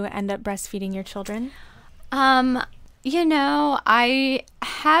long you end up breastfeeding your children? You know, I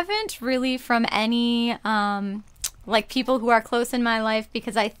haven't really from any like people who are close in my life,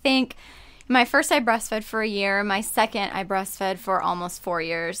 because I think my first I breastfed for a year, my second I breastfed for almost 4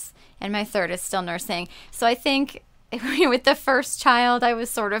 years, and my third is still nursing. So I think with the first child, I was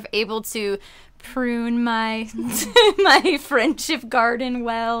sort of able to prune my my friendship garden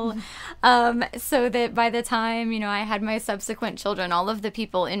well, so that by the time, you know, I had my subsequent children, all of the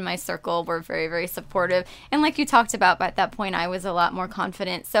people in my circle were very, very supportive. And like you talked about, at that point, I was a lot more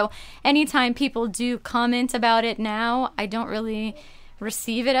confident. So anytime people do comment about it now, I don't really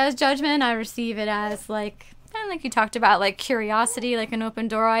receive it as judgment. I receive it as like you talked about, like curiosity, like an open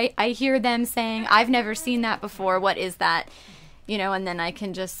door. I hear them saying, I've never seen that before. What is that? You know, and then I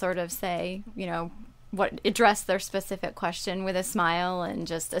can just sort of say, you know, address their specific question with a smile and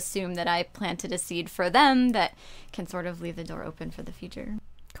just assume that I planted a seed for them that can sort of leave the door open for the future.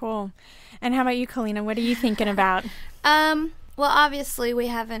 Cool. And how about you, Kalina? What are you thinking about? Well, obviously we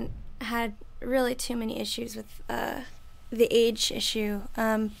haven't had really too many issues with the age issue.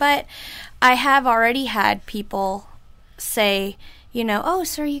 But I have already had people say, you know, oh,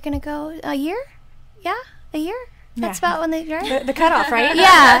 so are you going to go a year? Yeah, a year? That's about when they drive. The cutoff, right?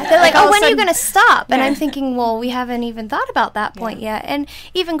 Yeah. They're like, all oh, of a when are you sudden- going to stop? And Yeah. I'm thinking, well, we haven't even thought about that point yet. And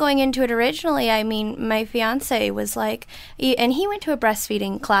even going into it originally, I mean, my fiance was like, and he went to a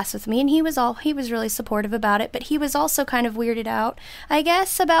breastfeeding class with me, and he was really supportive about it, but he was also kind of weirded out, I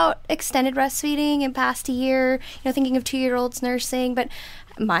guess, about extended breastfeeding and past a year, you know, thinking of 2-year-olds nursing, but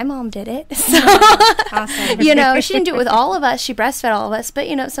my mom did it. So, Awesome. you know, she didn't do it with all of us. She breastfed all of us, but,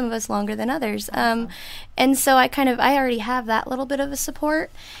 you know, some of us longer than others. And so I already have that little bit of a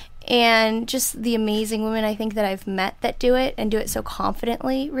support. And just the amazing women I think that I've met that do it and do it so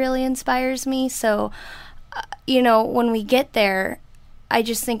confidently really inspires me. So, you know, when we get there, I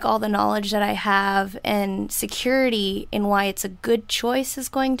just think all the knowledge that I have and security in why it's a good choice is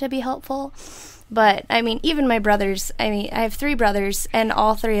going to be helpful. But, I mean, even my brothers, I have 3 brothers, and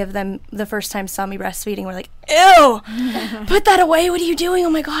all 3 of them, the first time saw me breastfeeding, were like, ew, put that away, what are you doing? Oh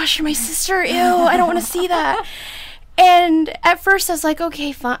my gosh, you're my sister, ew, I don't want to see that. And at first I was like,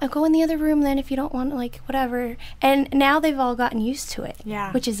 okay, fine, I'll go in the other room then if you don't want, like, whatever. And now they've all gotten used to it,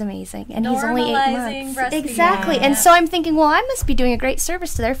 which is amazing. And he's only 8 months. Exactly. Yeah. And so I'm thinking, well, I must be doing a great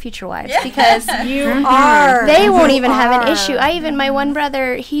service to their future wives because You are. they won't even have an issue. My one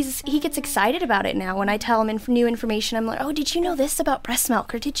brother, he gets excited about it now when I tell him new information. I'm like, oh, did you know this about breast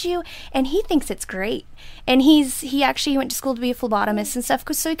milk, or did you? And he thinks it's great. And he actually went to school to be a phlebotomist and stuff,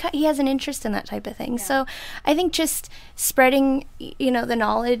 so he has an interest in that type of thing. Yeah. So I think just spreading, you know, the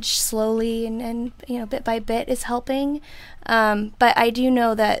knowledge slowly and you know, bit by bit is helping. But I do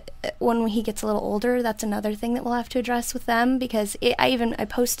know that when he gets a little older, that's another thing that we'll have to address with them, because I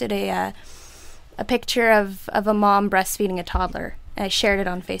posted a picture of a mom breastfeeding a toddler. I shared it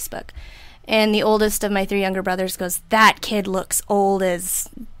on Facebook. And the oldest of my 3 younger brothers goes, that kid looks old as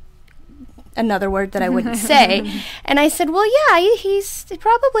another word that I wouldn't say. And I said, well, yeah, he's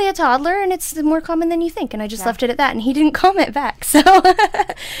probably a toddler, and it's more common than you think. And I just left it at that, and he didn't comment back. So,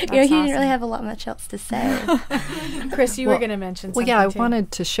 he didn't really have much else to say. Chris, you were going to mention something. Well, yeah, I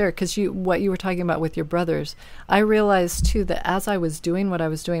wanted to share, because what you were talking about with your brothers, I realized, too, that as I was doing what I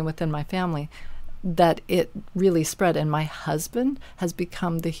was doing within my family, that it really spread. And my husband has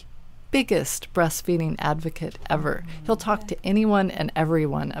become the biggest breastfeeding advocate ever. He'll talk to anyone and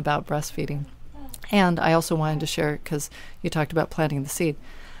everyone about breastfeeding. And I also wanted to share, because you talked about planting the seed.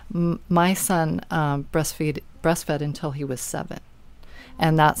 My son breastfed until he was 7,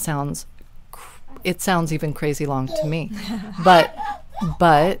 and that sounds even crazy long to me. But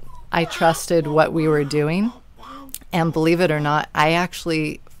I trusted what we were doing, and believe it or not, I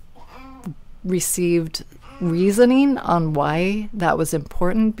actually received reasoning on why that was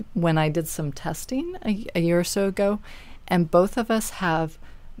important when I did some testing a year or so ago. And both of us have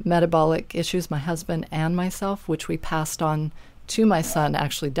metabolic issues, my husband and myself, which we passed on to my son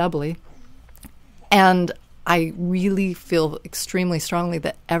actually doubly. And I really feel extremely strongly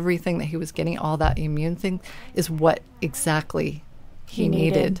that everything that he was getting, all that immune thing, is what exactly he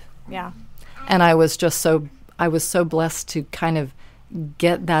needed. Yeah. And I was so blessed to kind of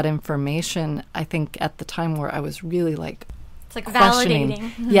get that information, I think, at the time where I was really like, it's like questioning.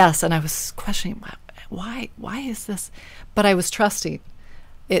 Validating. Yes, and I was questioning, why is this? But I was trusting.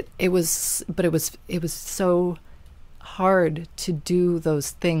 It was so hard to do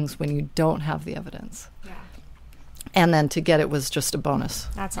those things when you don't have the evidence. Yeah. And then to get it was just a bonus.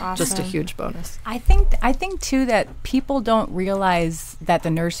 That's awesome. Just a huge bonus. I think too that people don't realize that the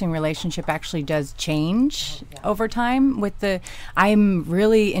nursing relationship actually does change over time. I'm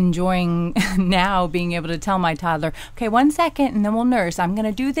really enjoying now being able to tell my toddler, okay, 1 second, and then we'll nurse. I'm going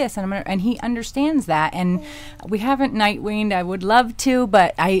to do this, and he understands that. And we haven't night weaned. I would love to,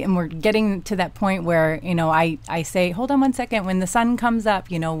 but we're getting to that point where I say, hold on 1 second. When the sun comes up,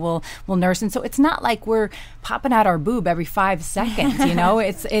 we'll nurse. And so it's not like we're popping out our boob every 5 seconds.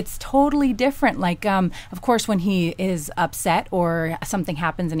 It's totally different. Like, of course, when he is upset or something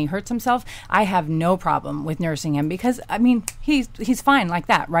happens and he hurts himself, I have no problem with nursing him, because he's fine like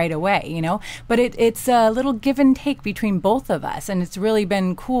that right away. But it's a little give and take between both of us, and it's really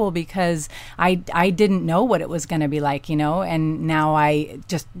been cool because I didn't know what it was going to be like, and now I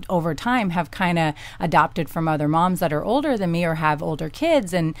just over time have kind of adopted from other moms that are older than me or have older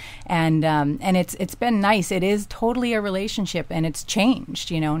kids, and it's been nice. It is totally a relationship, and it's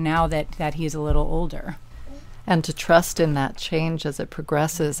changed, now that he's a little older. And to trust in that change as it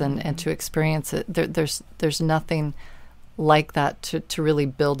progresses, and to experience it, there's nothing like that to really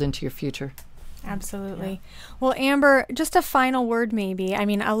build into your future. Absolutely. Yeah. Well, Amber, just a final word maybe.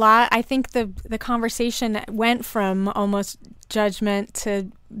 I think the conversation went from almost judgment to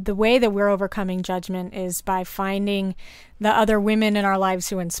the way that we're overcoming judgment is by finding the other women in our lives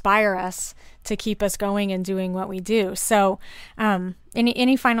who inspire us to keep us going and doing what we do. So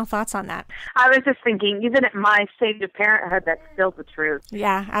any final thoughts on that? I was just thinking, even at my stage of parenthood, that's still the truth.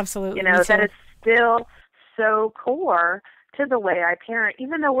 Yeah, absolutely. That it's still so core to the way I parent,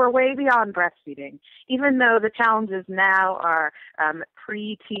 even though we're way beyond breastfeeding, even though the challenges now are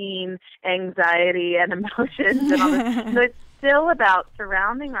preteen anxiety and emotions and all this. So it's still about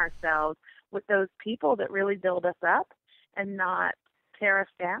surrounding ourselves with those people that really build us up and not tear us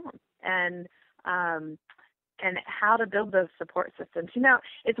down, and how to build those support systems.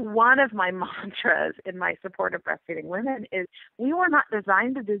 It's one of my mantras in my support of breastfeeding women is we were not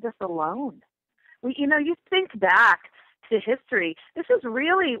designed to do this alone. You think back to history, this is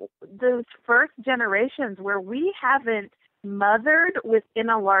really those first generations where we haven't mothered within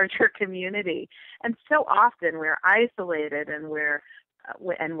a larger community, and so often we're isolated and we're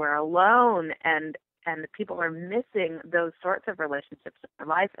alone, and people are missing those sorts of relationships in their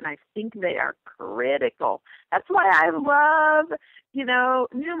life, and I think they are critical. That's why I love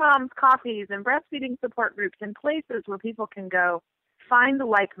new moms coffees and breastfeeding support groups and places where people can go find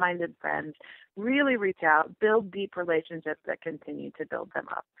like-minded friends, really reach out, build deep relationships that continue to build them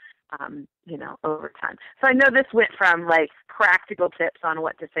up, over time. So I know this went from practical tips on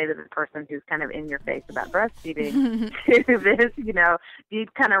what to say to the person who's kind of in your face about breastfeeding to this,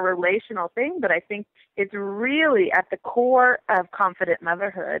 deep kind of relational thing. But I think it's really at the core of confident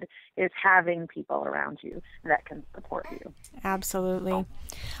motherhood is having people around you that can support you. Absolutely.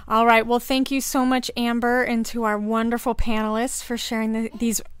 All right. Well, thank you so much, Amber, and to our wonderful panelists for sharing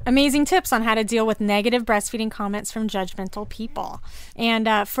these amazing tips on how to deal with negative breastfeeding comments from judgmental people.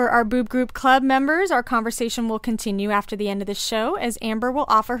 And for our our Boob Group Club members, our conversation will continue after the end of the show as Amber will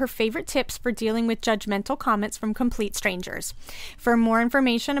offer her favorite tips for dealing with judgmental comments from complete strangers. For more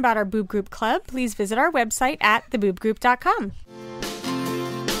information about our Boob Group Club, please visit our website at theboobgroup.com.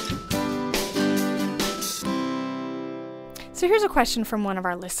 So here's a question from one of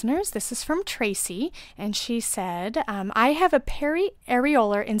our listeners. This is from Tracy, and she said, I have a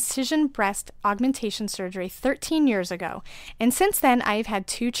peri-areolar incision breast augmentation surgery 13 years ago, and since then I've had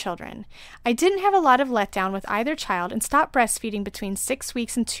 2 children. I didn't have a lot of letdown with either child and stopped breastfeeding between 6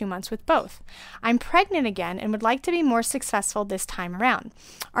 weeks and 2 months with both. I'm pregnant again and would like to be more successful this time around.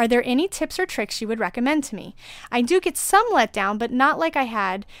 Are there any tips or tricks you would recommend to me? I do get some letdown, but not like I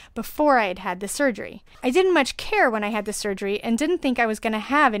had before I had had the surgery. I didn't much care when I had the surgery and didn't think I was going to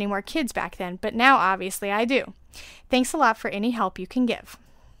have any more kids back then, but now obviously I do. Thanks a lot for any help you can give.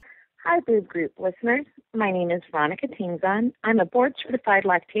 Hi, Boob Group listeners. My name is Veronica Tingzon. I'm a board-certified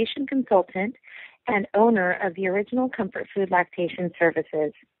lactation consultant and owner of the Original Comfort Food Lactation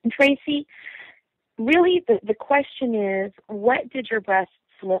Services. And Tracy, really the question is, what did your breasts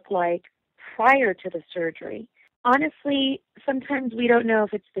look like prior to the surgery? Honestly, sometimes we don't know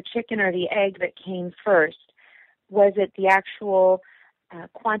if it's the chicken or the egg that came first. Was it the actual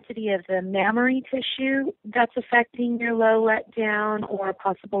quantity of the mammary tissue that's affecting your low letdown or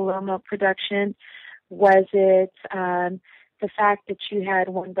possible low milk production? Was it the fact that you had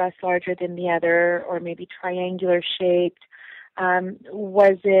one breast larger than the other or maybe triangular shaped?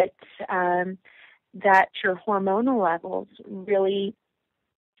 Was it that your hormonal levels really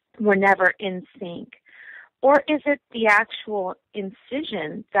were never in sync? Or is it the actual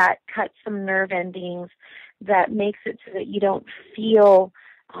incision that cuts some nerve endings that makes it so that you don't feel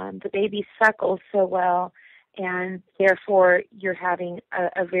the baby suckle so well, and therefore you're having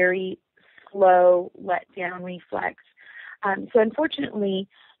a very slow letdown reflex? So unfortunately,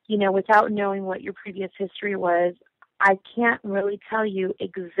 without knowing what your previous history was, I can't really tell you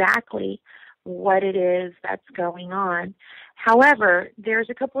exactly what it is that's going on. However, there's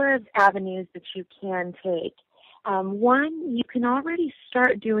a couple of avenues that you can take. One, you can already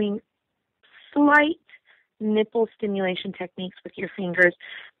start doing slight nipple stimulation techniques with your fingers,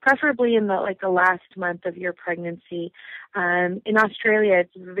 preferably in the last month of your pregnancy. In Australia,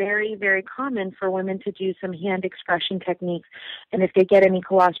 it's very, very common for women to do some hand expression techniques, and if they get any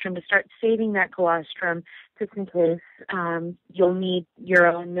colostrum, to start saving that colostrum just in case you'll need your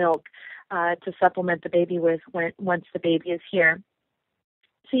own milk to supplement the baby with once the baby is here.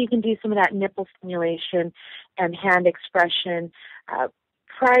 So you can do some of that nipple stimulation and hand expression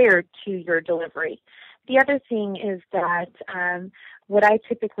prior to your delivery. The other thing is that what I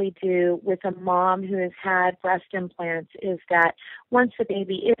typically do with a mom who has had breast implants is that once the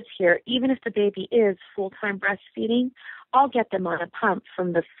baby is here, even if the baby is full-time breastfeeding, I'll get them on a pump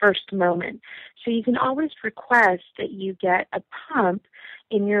from the first moment. So you can always request that you get a pump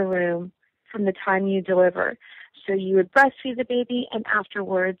in your room from the time you deliver. So you would breastfeed the baby and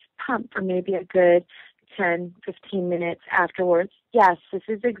afterwards pump for maybe a good 10, 15 minutes afterwards. Yes, this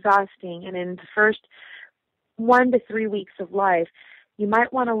is exhausting, and in the first 1 to 3 weeks of life, you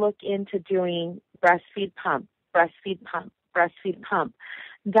might want to look into doing breastfeed pump, breastfeed pump, breastfeed pump.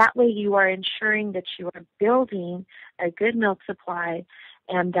 That way you are ensuring that you are building a good milk supply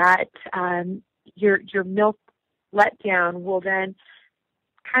and that your milk letdown will then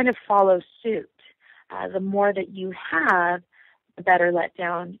kind of follow suit. The more that you have, the better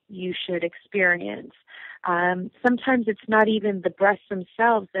letdown you should experience. Sometimes it's not even the breasts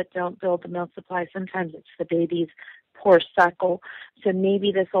themselves that don't build the milk supply. Sometimes it's the baby's poor suckle. So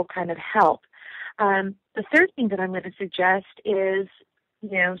maybe this will kind of help. The third thing that I'm going to suggest is,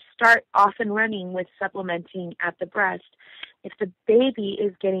 start off and running with supplementing at the breast. If the baby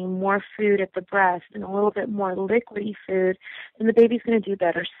is getting more food at the breast and a little bit more liquidy food, then the baby's going to do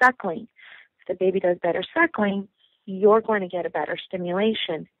better suckling. If the baby does better suckling, you're going to get a better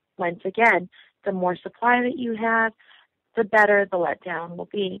stimulation. Once again, the more supply that you have, the better the letdown will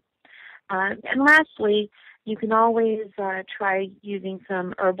be. And lastly, you can always try using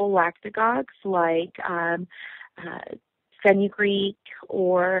some herbal lactagogues like fenugreek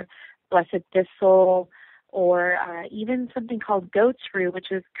or blessed thistle, or even something called goat's rue,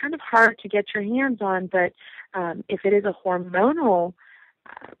 which is kind of hard to get your hands on, but if it is a hormonal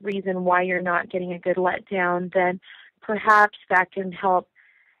reason why you're not getting a good letdown, then perhaps that can help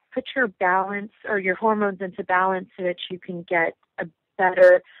put your balance or your hormones into balance so that you can get a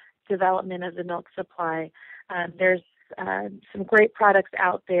better development of the milk supply. There's some great products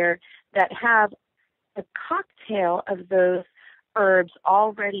out there that have a cocktail of those herbs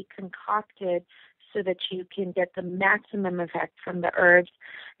already concocted so that you can get the maximum effect from the herbs.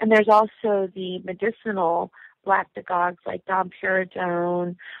 And there's also the medicinal lactagogues like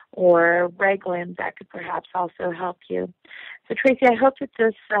domperidone or Reglan that could perhaps also help you. So Tracy, I hope that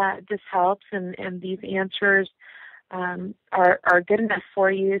this helps and these answers are good enough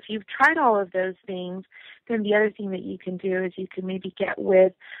for you. If you've tried all of those things, then the other thing that you can do is you can maybe get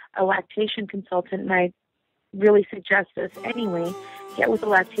with a lactation consultant, and I really suggest this anyway, get with a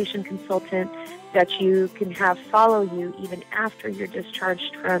lactation consultant that you can have follow you even after you're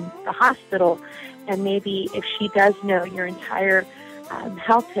discharged from the hospital. And maybe if she does know your entire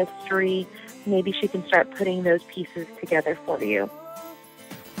health history, maybe she can start putting those pieces together for you.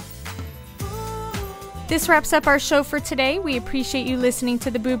 This wraps up our show for today. We appreciate you listening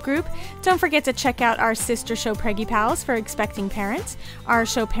to the Boob Group. Don't forget to check out our sister show, Preggy Pals, for expecting parents, our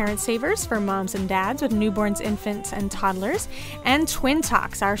show, Parent Savers, for moms and dads with newborns, infants, and toddlers, and Twin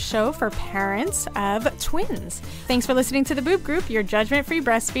Talks, our show for parents of twins. Thanks for listening to the Boob Group, your judgment-free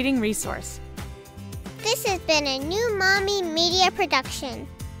breastfeeding resource. This has been a New Mommy Media production.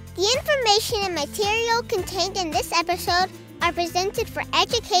 The information and material contained in this episode are presented for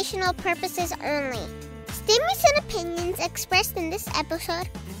educational purposes only. Statements and opinions expressed in this episode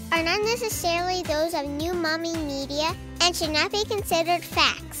are not necessarily those of New Mommy Media and should not be considered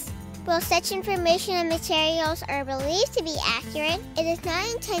facts. While such information and materials are believed to be accurate, it is not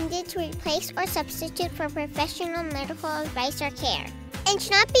intended to replace or substitute for professional medical advice or care, and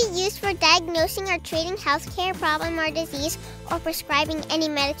should not be used for diagnosing or treating healthcare problem or disease or prescribing any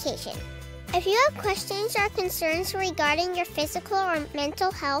medication. If you have questions or concerns regarding your physical or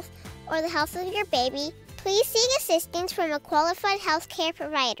mental health or the health of your baby, please seek assistance from a qualified healthcare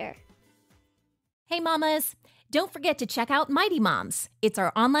provider. Hey mamas, don't forget to check out Mighty Moms. It's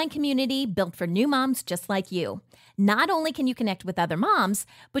our online community built for new moms just like you. Not only can you connect with other moms,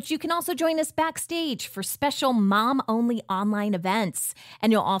 but you can also join us backstage for special mom-only online events.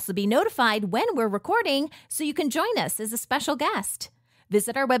 And you'll also be notified when we're recording so you can join us as a special guest.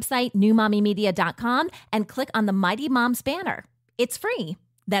 Visit our website, newmommymedia.com, and click on the Mighty Moms banner. It's free.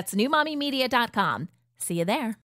 That's newmommymedia.com. See you there.